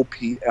call that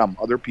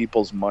OPM, other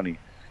people's money.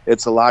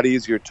 It's a lot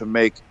easier to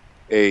make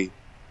a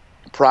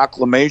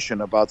proclamation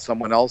about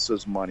someone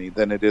else's money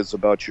than it is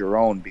about your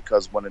own,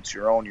 because when it's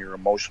your own, you're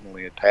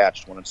emotionally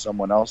attached. When it's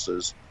someone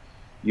else's,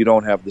 you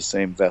don't have the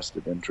same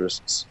vested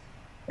interests.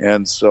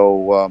 And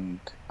so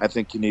I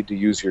think you need to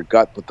use your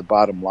gut, but the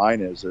bottom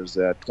line is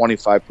that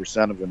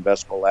 25% of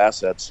investable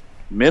assets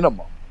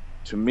minimum,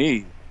 to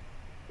me,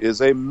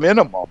 is a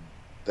minimum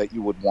that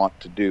you would want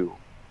to do.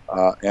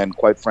 And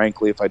quite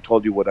frankly, if I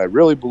told you what I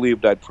really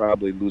believed, I'd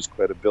probably lose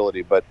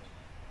credibility. But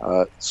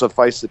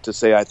suffice it to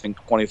say, I think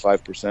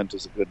 25%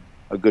 is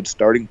a good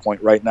starting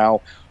point right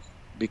now,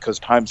 because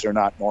times are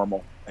not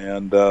normal,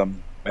 and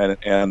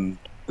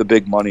the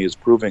big money is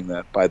proving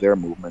that by their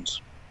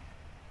movements.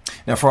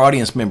 Now, for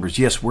audience members,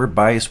 yes, we're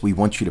biased. We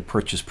want you to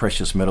purchase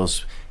precious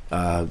metals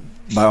by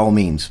all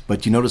means.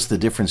 But you notice the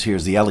difference here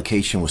is the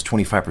allocation was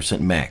 25%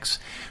 max,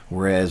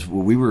 whereas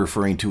what we were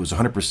referring to was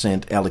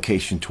 100%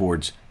 allocation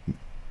towards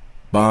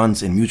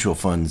bonds and mutual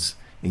funds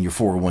in your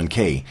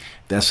 401k.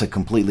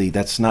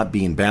 That's not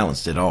being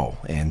balanced at all.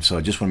 And so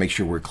I just want to make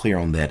sure we're clear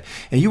on that.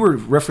 And you were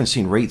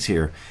referencing rates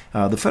here.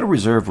 The Federal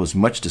Reserve was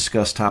much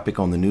discussed topic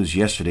on the news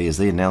yesterday as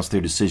they announced their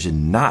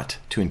decision not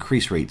to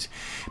increase rates.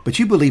 But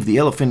you believe the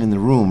elephant in the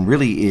room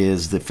really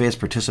is the Fed's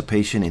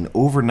participation in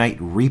overnight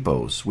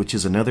repos, which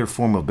is another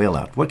form of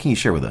bailout. What can you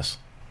share with us?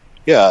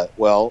 Yeah,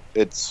 well,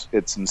 it's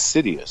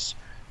insidious.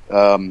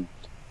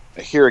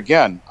 Here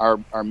again,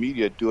 our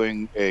media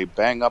doing a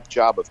bang-up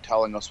job of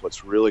telling us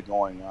what's really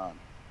going on.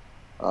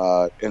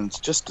 And it's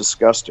just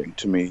disgusting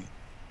to me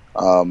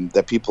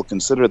that people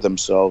consider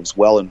themselves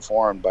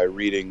well-informed by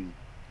reading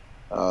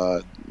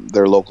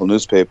their local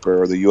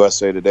newspaper or the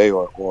USA Today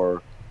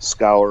or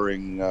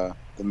scouring the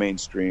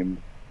mainstream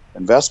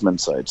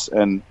investment sites.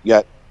 And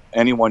yet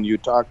anyone you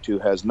talk to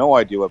has no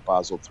idea what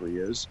Basel III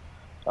is,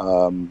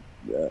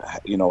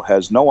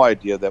 has no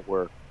idea that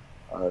we're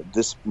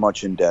this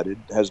much indebted,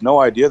 has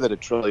no idea that 1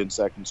 trillion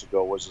seconds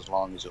ago was as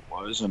long as it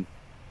was, and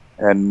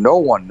no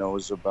one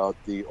knows about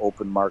the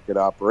open market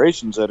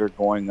operations that are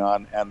going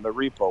on and the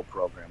repo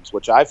programs,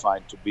 which I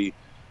find to be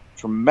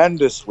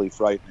tremendously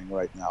frightening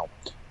right now.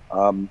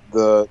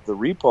 The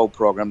repo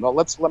program. Now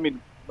let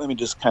me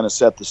just kind of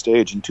set the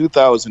stage. In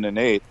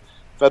 2008,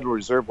 Federal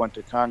Reserve went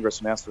to Congress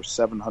and asked for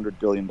 $700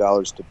 billion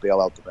to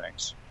bail out the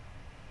banks,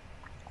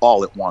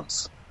 all at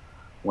once,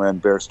 when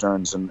Bear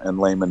Stearns and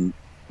Lehman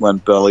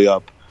went belly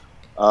up.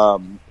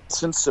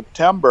 Since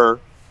September,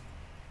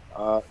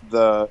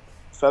 the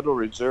Federal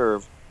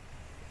Reserve,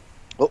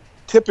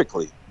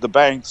 typically the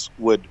banks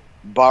would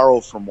borrow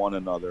from one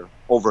another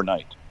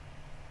overnight.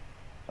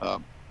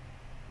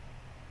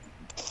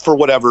 For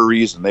whatever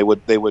reason, they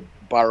would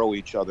borrow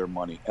each other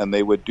money, and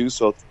they would do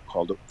so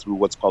through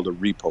what's called a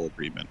repo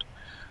agreement.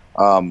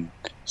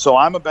 So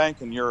I'm a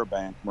bank and you're a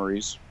bank,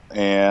 Maurice,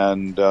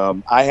 and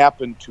I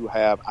happen to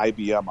have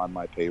IBM on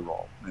my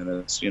payroll, and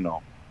it's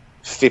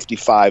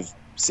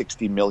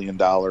 $55-60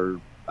 million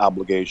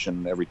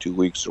obligation every 2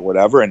 weeks or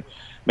whatever, and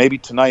maybe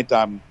tonight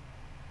I'm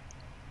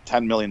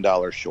 $10 million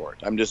short.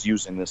 I'm just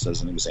using this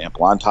as an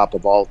example on top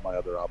of all of my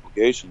other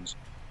obligations.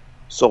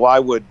 So I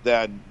would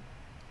then,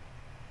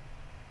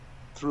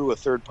 through a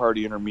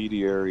third-party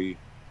intermediary,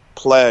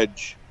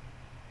 pledge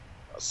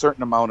a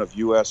certain amount of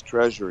U.S.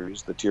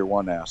 Treasuries, the Tier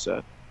 1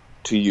 asset,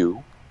 to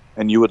you,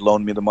 and you would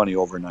loan me the money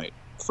overnight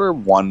for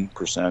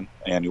 1%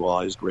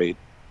 annualized rate.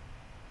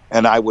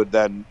 And I would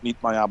then meet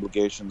my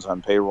obligations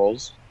on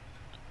payrolls.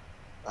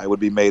 I would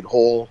be made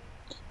whole,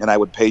 and I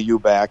would pay you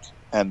back,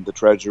 and the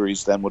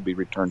treasuries then would be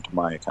returned to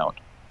my account.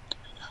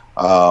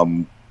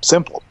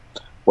 Simple.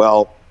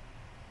 Well,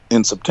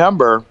 in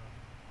September,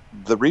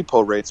 the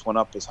repo rates went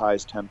up as high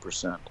as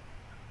 10%.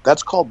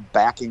 That's called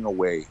backing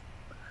away.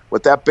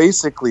 What that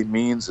basically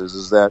means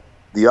is that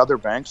the other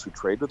banks who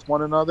trade with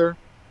one another,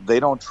 they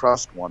don't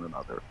trust one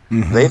another.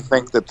 Mm-hmm. They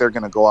think that they're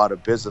going to go out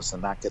of business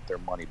and not get their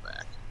money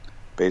back.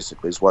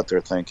 Basically is what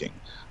they're thinking.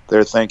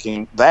 They're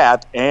thinking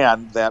that,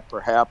 and that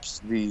perhaps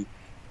the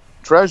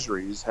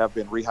treasuries have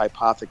been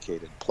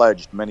rehypothecated,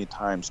 pledged many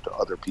times to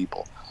other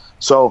people.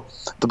 So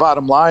the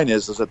bottom line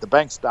is that the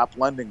banks stopped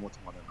lending with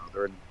one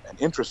another,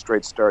 and interest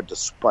rates started to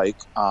spike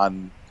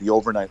on the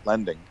overnight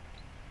lending.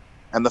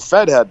 And the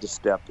Fed had to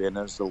step in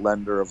as the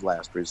lender of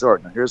last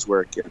resort. Now here's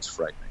where it gets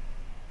frightening.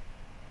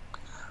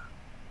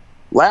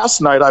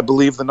 Last night, I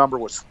believe the number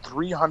was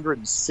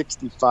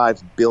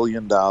 $365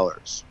 billion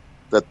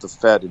that the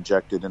Fed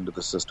injected into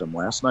the system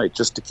last night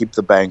just to keep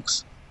the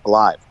banks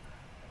alive.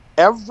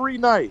 Every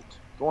night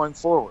going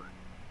forward,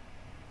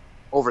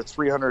 over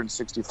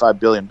 $365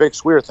 billion. Big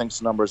Square thinks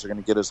the numbers are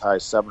going to get as high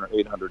as $700 or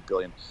 $800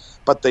 billion.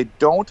 But they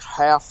don't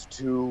have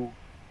to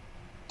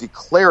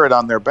declare it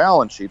on their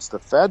balance sheets. The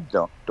Fed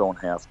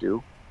don't have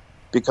to,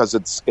 because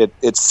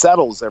it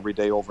settles every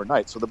day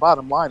overnight. So the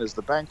bottom line is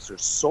the banks are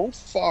so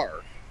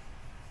far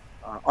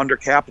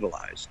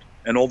undercapitalized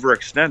and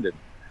overextended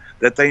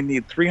that they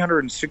need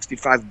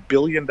 $365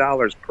 billion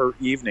per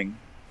evening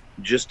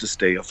just to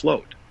stay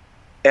afloat.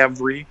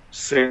 Every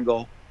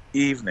single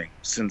evening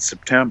since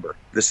September,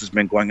 this has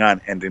been going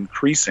on and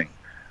increasing.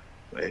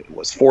 It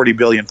was 40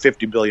 billion,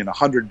 50 billion,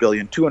 100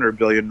 billion, 200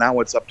 billion. Now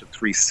it's up to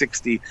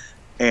 360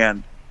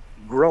 and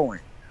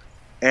growing.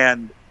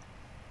 And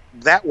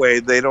that way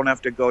they don't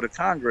have to go to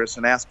Congress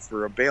and ask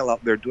for a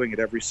bailout. They're doing it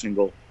every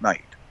single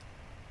night.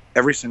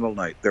 Every single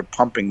night. They're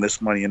pumping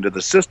this money into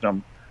the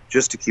system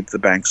just to keep the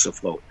banks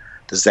afloat.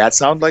 Does that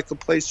sound like a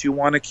place you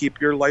want to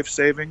keep your life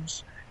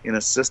savings? In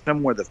a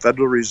system where the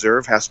Federal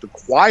Reserve has to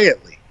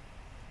quietly,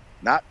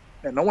 not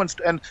And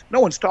no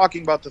one's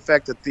talking about the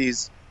fact that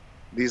these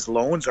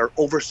loans are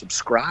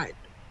oversubscribed.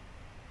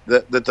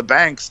 That the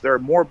banks, there are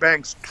more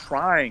banks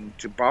trying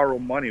to borrow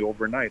money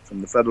overnight from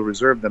the Federal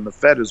Reserve than the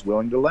Fed is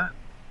willing to lend.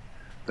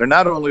 They're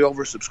not only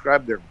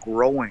oversubscribed, they're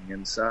growing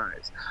in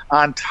size.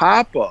 On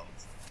top of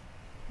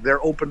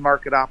their open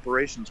market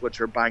operations, which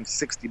are buying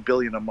 $60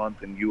 billion a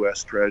month in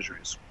U.S.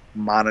 Treasuries,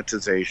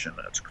 monetization,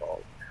 that's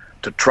called,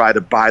 to try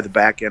to buy the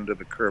back end of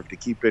the curve, to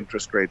keep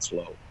interest rates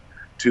low,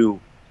 to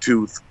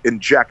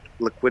inject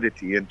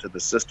liquidity into the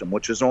system,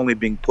 which is only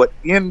being put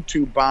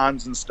into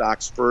bonds and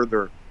stocks,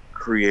 further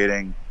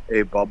creating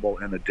a bubble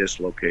and a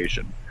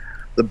dislocation.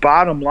 The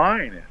bottom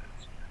line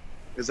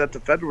is that the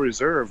Federal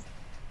Reserve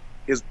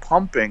is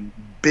pumping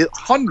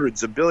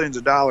hundreds of billions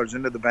of dollars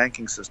into the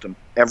banking system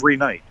every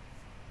night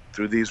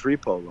through these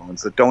repo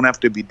loans that don't have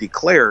to be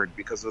declared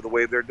because of the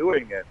way they're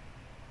doing it,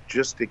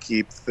 just to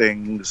keep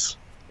things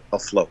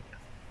afloat.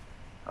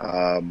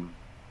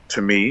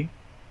 To me,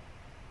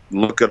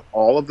 look at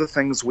all of the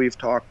things we've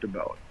talked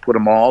about, put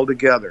them all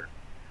together.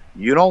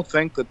 You don't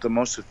think that the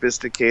most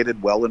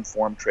sophisticated,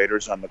 well-informed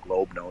traders on the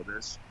globe know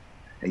this?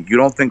 And you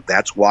don't think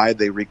that's why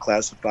they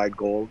reclassified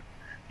gold?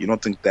 You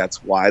don't think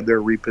that's why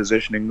they're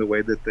repositioning the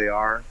way that they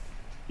are?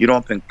 You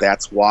don't think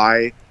that's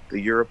why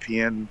the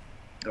European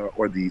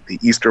or the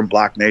Eastern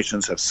Bloc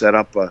nations have set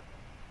up a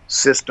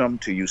system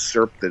to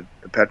usurp the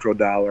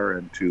petrodollar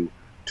and to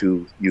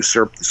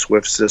usurp the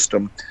SWIFT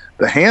system?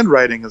 The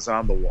handwriting is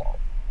on the wall,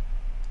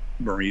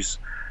 Maurice.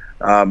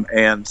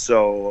 And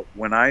so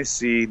when I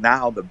see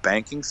now the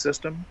banking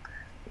system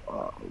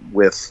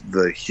with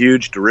the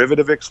huge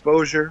derivative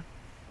exposure,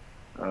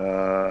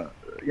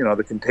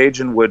 the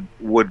contagion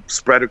would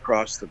spread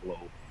across the globe.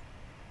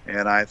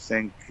 And I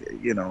think,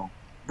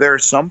 there are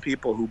some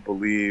people who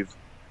believe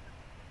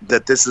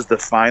that this is the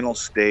final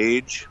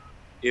stage,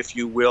 if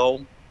you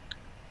will,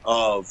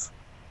 of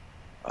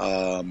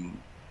a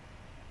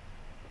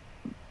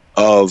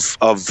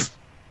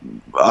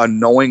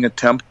knowing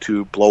attempt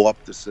to blow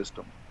up the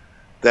system.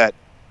 That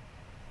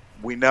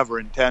we never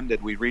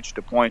intended. We reached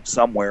a point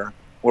somewhere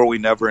where we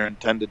never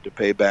intended to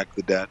pay back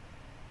the debt.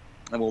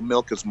 And we'll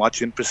milk as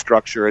much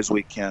infrastructure as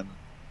we can,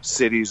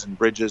 cities and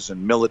bridges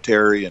and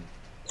military and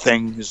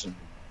things, and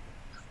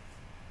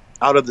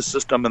out of the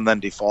system and then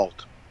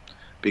default.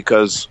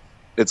 Because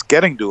it's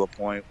getting to a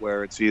point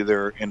where it's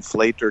either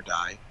inflate or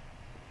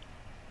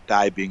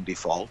die being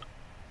default.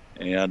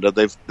 And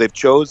they've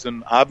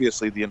chosen,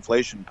 obviously, the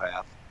inflation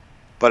path.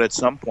 But at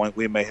some point,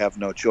 we may have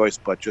no choice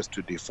but just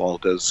to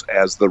default,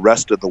 as the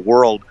rest of the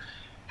world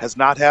has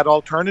not had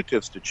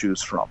alternatives to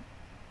choose from.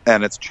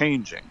 And it's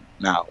changing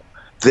now.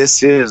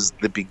 This is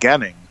the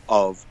beginning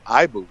of,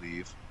 I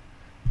believe,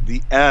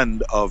 the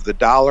end of the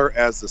dollar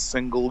as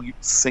the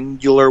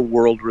singular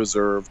world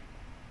reserve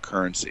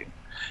currency.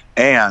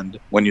 And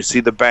when you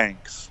see the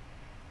banks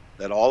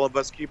that all of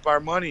us keep our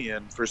money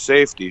in for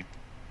safety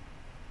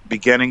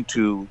beginning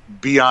to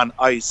be on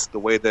ice the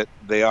way that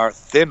they are,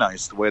 thin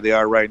ice the way they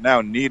are right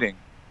now, needing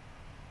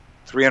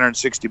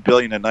 $360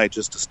 billion a night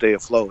just to stay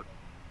afloat,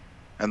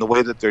 and the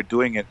way that they're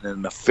doing it in a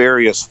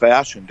nefarious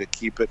fashion to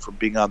keep it from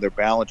being on their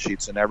balance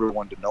sheets and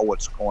everyone to know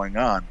what's going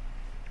on.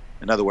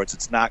 In other words,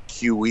 it's not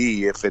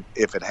QE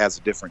if it has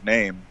a different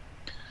name.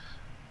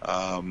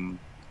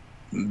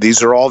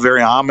 These are all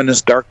very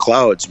ominous dark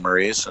clouds,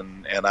 Maurice,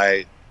 and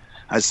I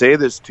say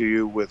this to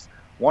you with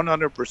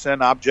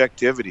 100%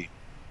 objectivity.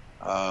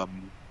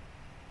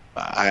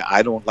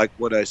 I don't like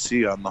what I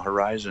see on the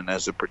horizon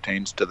as it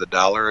pertains to the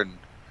dollar and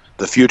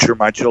the future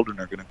my children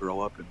are going to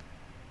grow up in.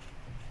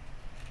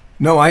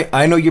 No,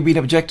 I know you're being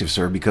objective,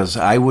 sir, because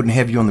I wouldn't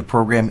have you on the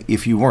program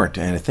if you weren't.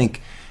 And I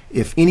think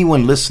if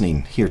anyone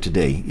listening here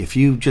today, if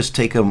you just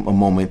take a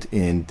moment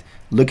and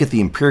look at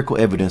the empirical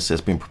evidence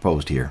that's been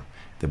proposed here,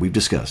 that we've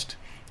discussed,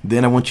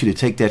 then I want you to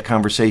take that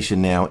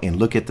conversation now and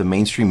look at the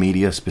mainstream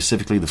media,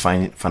 specifically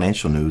the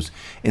financial news,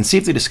 and see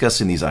if they're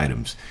discussing these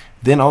items.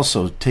 Then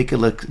also take a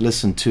look,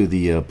 listen to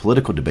the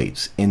political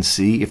debates and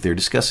see if they're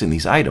discussing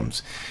these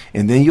items.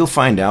 And then you'll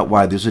find out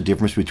why there's a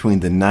difference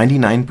between the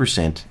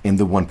 99% and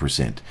the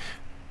 1%.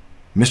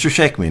 Mr.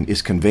 Schechtman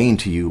is conveying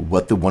to you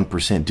what the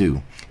 1%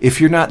 do.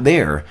 If you're not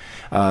there,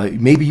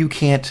 maybe you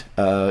can't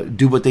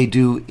do what they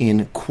do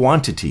in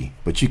quantity,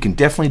 but you can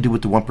definitely do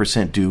what the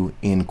 1% do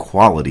in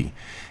quality.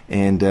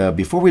 And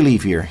before we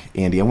leave here,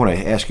 Andy, I want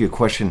to ask you a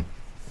question.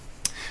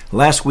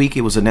 Last week,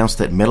 it was announced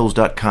that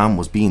Metals.com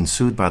was being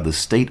sued by the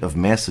state of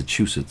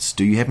Massachusetts.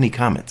 Do you have any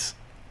comments?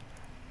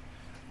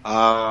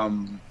 Yeah,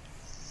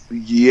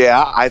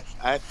 I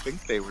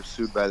think they were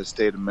sued by the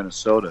state of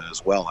Minnesota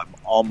as well. I'm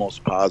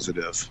almost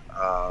positive.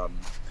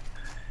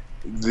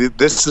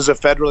 This is a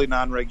federally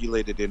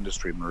non-regulated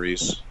industry,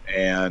 Maurice,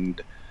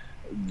 and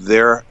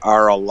there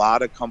are a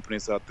lot of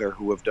companies out there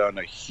who have done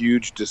a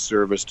huge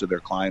disservice to their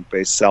client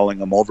base, selling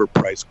them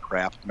overpriced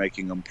crap,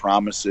 making them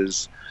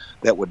promises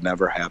that would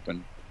never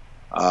happen.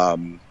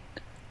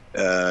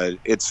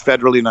 It's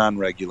federally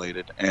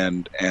non-regulated,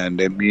 and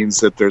it means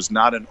that there's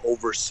not an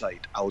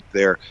oversight out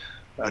there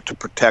to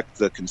protect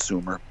the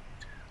consumer.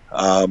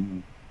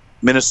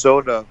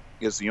 Minnesota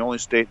is the only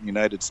state in the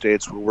United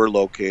States where we're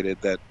located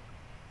that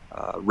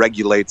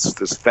regulates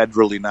this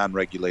federally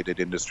non-regulated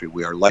industry.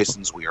 We are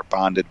licensed, we are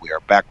bonded, we are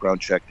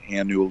background checked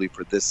annually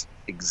for this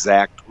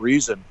exact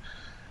reason.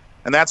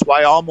 And that's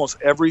why almost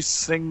every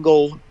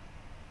single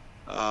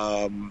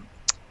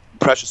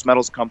precious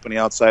metals company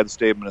outside the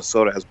state of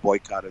Minnesota has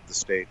boycotted the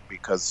state,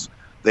 because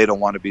they don't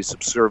want to be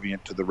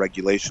subservient to the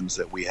regulations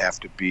that we have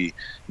to be,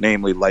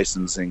 namely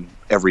licensing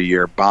every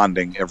year,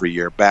 bonding every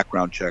year,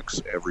 background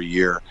checks every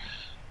year.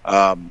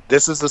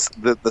 This is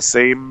the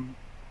same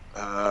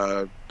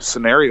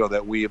scenario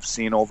that we have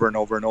seen over and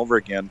over and over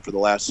again for the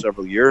last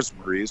several years,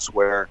 Maurice,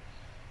 where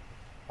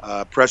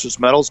precious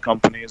metals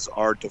companies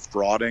are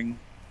defrauding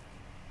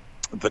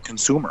the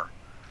consumer.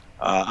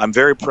 I'm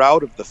very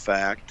proud of the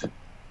fact,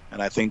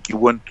 and I think you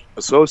wouldn't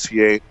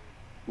associate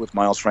with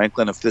Miles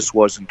Franklin if this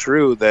wasn't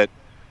true, that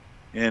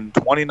in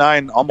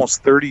 29,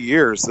 almost 30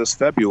 years this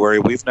February,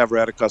 we've never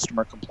had a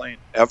customer complaint,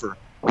 ever.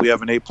 We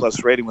have an A+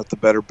 rating with the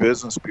Better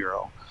Business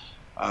Bureau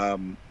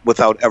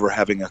without ever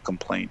having a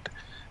complaint.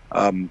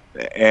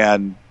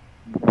 And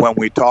when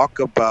we talk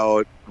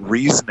about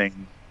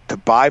reasoning to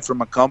buy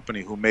from a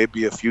company who may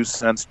be a few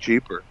cents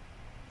cheaper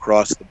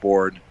across the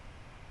board,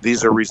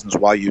 these are reasons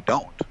why you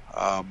don't.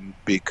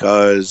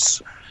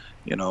 Because,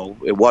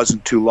 it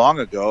wasn't too long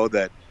ago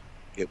that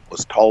it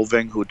was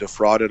Tulving who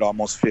defrauded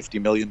almost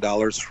 $50 million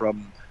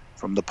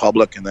from the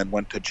public and then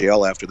went to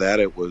jail after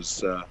that. It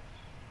was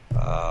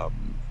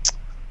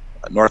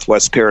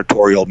Northwest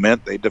Territorial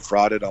Mint. They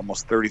defrauded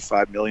almost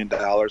 $35 million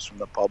from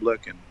the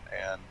public and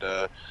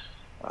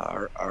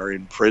are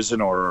in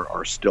prison or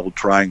are still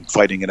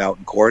fighting it out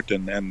in court.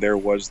 And there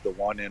was the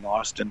one in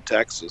Austin,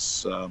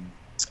 Texas.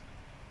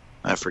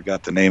 I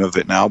forgot the name of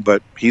it now,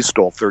 but he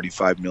stole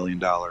 $35 million.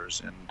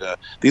 And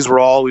these were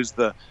always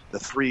the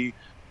three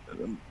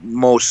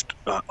most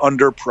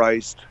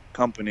underpriced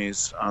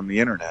companies on the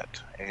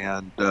internet.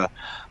 And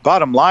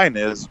bottom line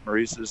is,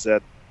 Maurice, is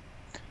that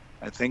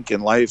I think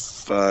in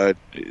life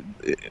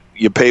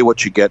you pay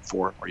what you get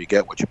for, or you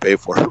get what you pay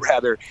for,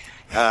 rather.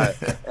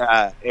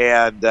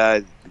 And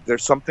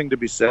there's something to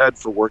be said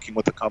for working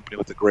with a company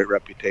with a great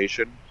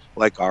reputation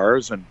like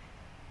ours, and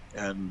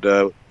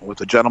with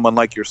a gentleman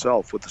like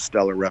yourself with a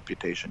stellar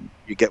reputation.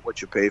 You get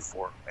what you pay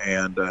for,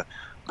 and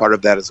part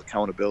of that is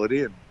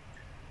accountability. And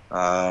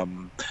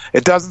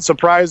it doesn't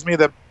surprise me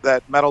that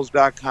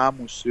Metals.com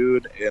was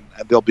sued, and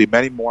there'll be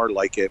many more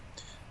like it.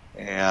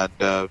 And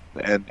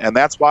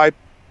that's why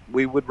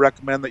we would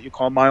recommend that you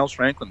call Miles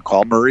Franklin,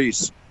 call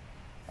Maurice,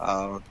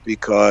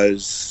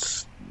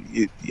 because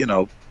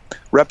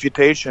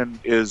reputation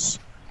is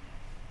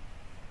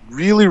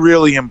really,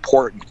 really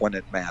important when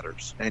it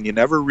matters, and you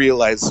never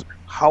realize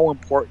how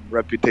important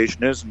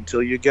reputation is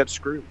until you get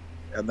screwed,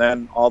 and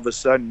then all of a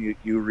sudden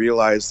you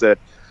realize that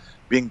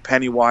being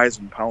penny wise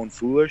and pound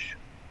foolish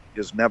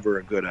is never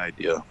a good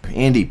idea.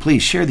 Andy,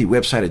 please share the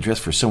website address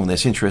for someone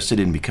that's interested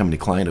in becoming a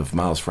client of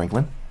Miles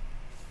Franklin.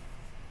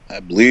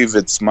 I believe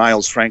it's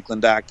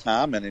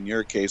milesfranklin.com, and in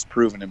your case,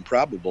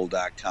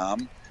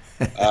 provenimprobable.com.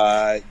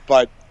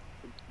 But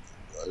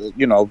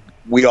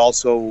we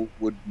also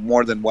would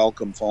more than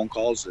welcome phone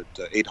calls at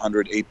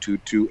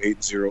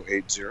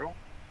 800-822-8080.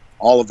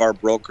 All of our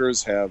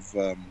brokers have,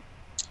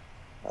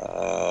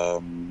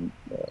 a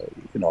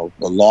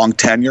long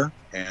tenure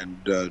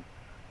and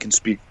can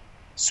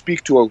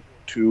speak to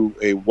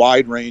a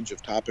wide range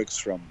of topics,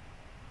 from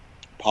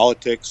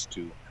politics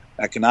to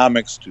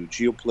economics to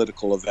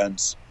geopolitical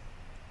events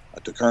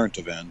to current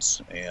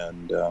events.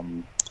 And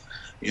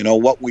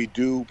what we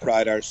do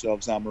pride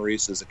ourselves on,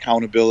 Maurice, is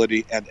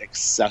accountability and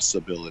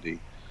accessibility.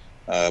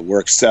 We're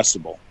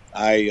accessible.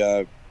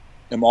 I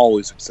am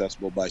always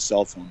accessible by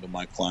cell phone to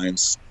my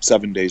clients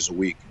 7 days a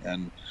week.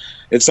 And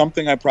it's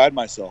something I pride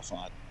myself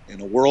on.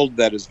 In a world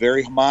that is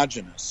very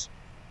homogenous,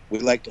 we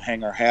like to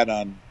hang our hat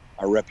on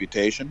our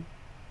reputation,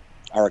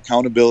 our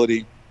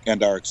accountability,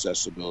 and our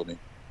accessibility.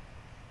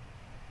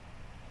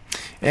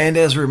 And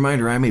as a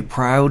reminder, I'm a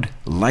proud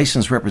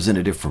licensed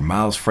representative for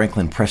Miles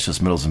Franklin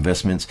Precious Metals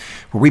Investments,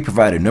 where we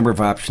provide a number of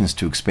options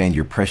to expand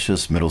your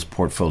precious metals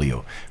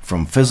portfolio,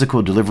 from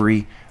physical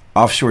delivery,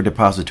 offshore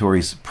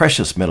depositories,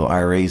 precious metal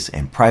IRAs,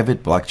 and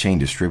private blockchain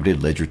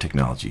distributed ledger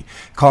technology.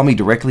 Call me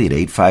directly at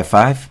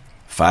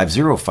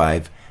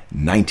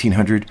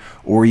 855-505-1900,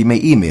 or you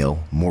may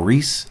email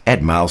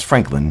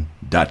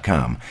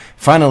maurice@milesfranklin.com.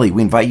 Finally,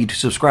 we invite you to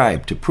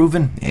subscribe to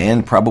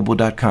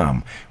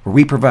provenandprobable.com, where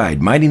we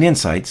provide mining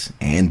insights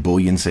and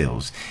bullion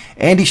sales.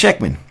 Andy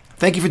Schekman,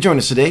 thank you for joining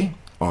us today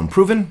on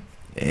Proven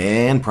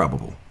and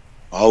Probable.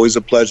 Always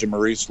a pleasure,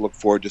 Maurice. Look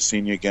forward to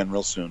seeing you again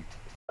real soon.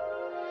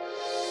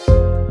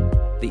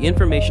 The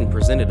information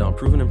presented on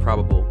Proven and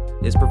Probable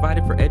is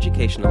provided for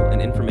educational and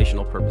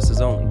informational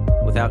purposes only,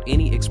 without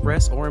any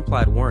express or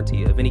implied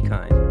warranty of any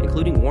kind,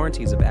 including warranty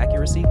warranties of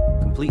accuracy,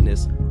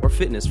 completeness, or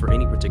fitness for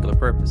any particular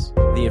purpose.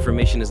 The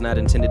information is not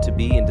intended to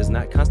be and does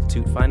not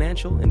constitute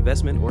financial,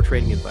 investment, or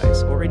trading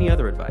advice, or any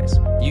other advice.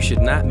 You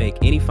should not make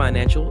any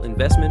financial,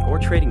 investment, or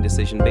trading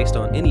decision based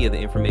on any of the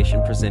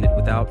information presented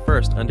without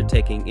first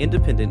undertaking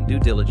independent due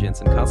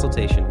diligence and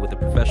consultation with a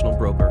professional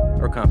broker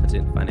or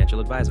competent financial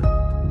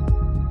advisor.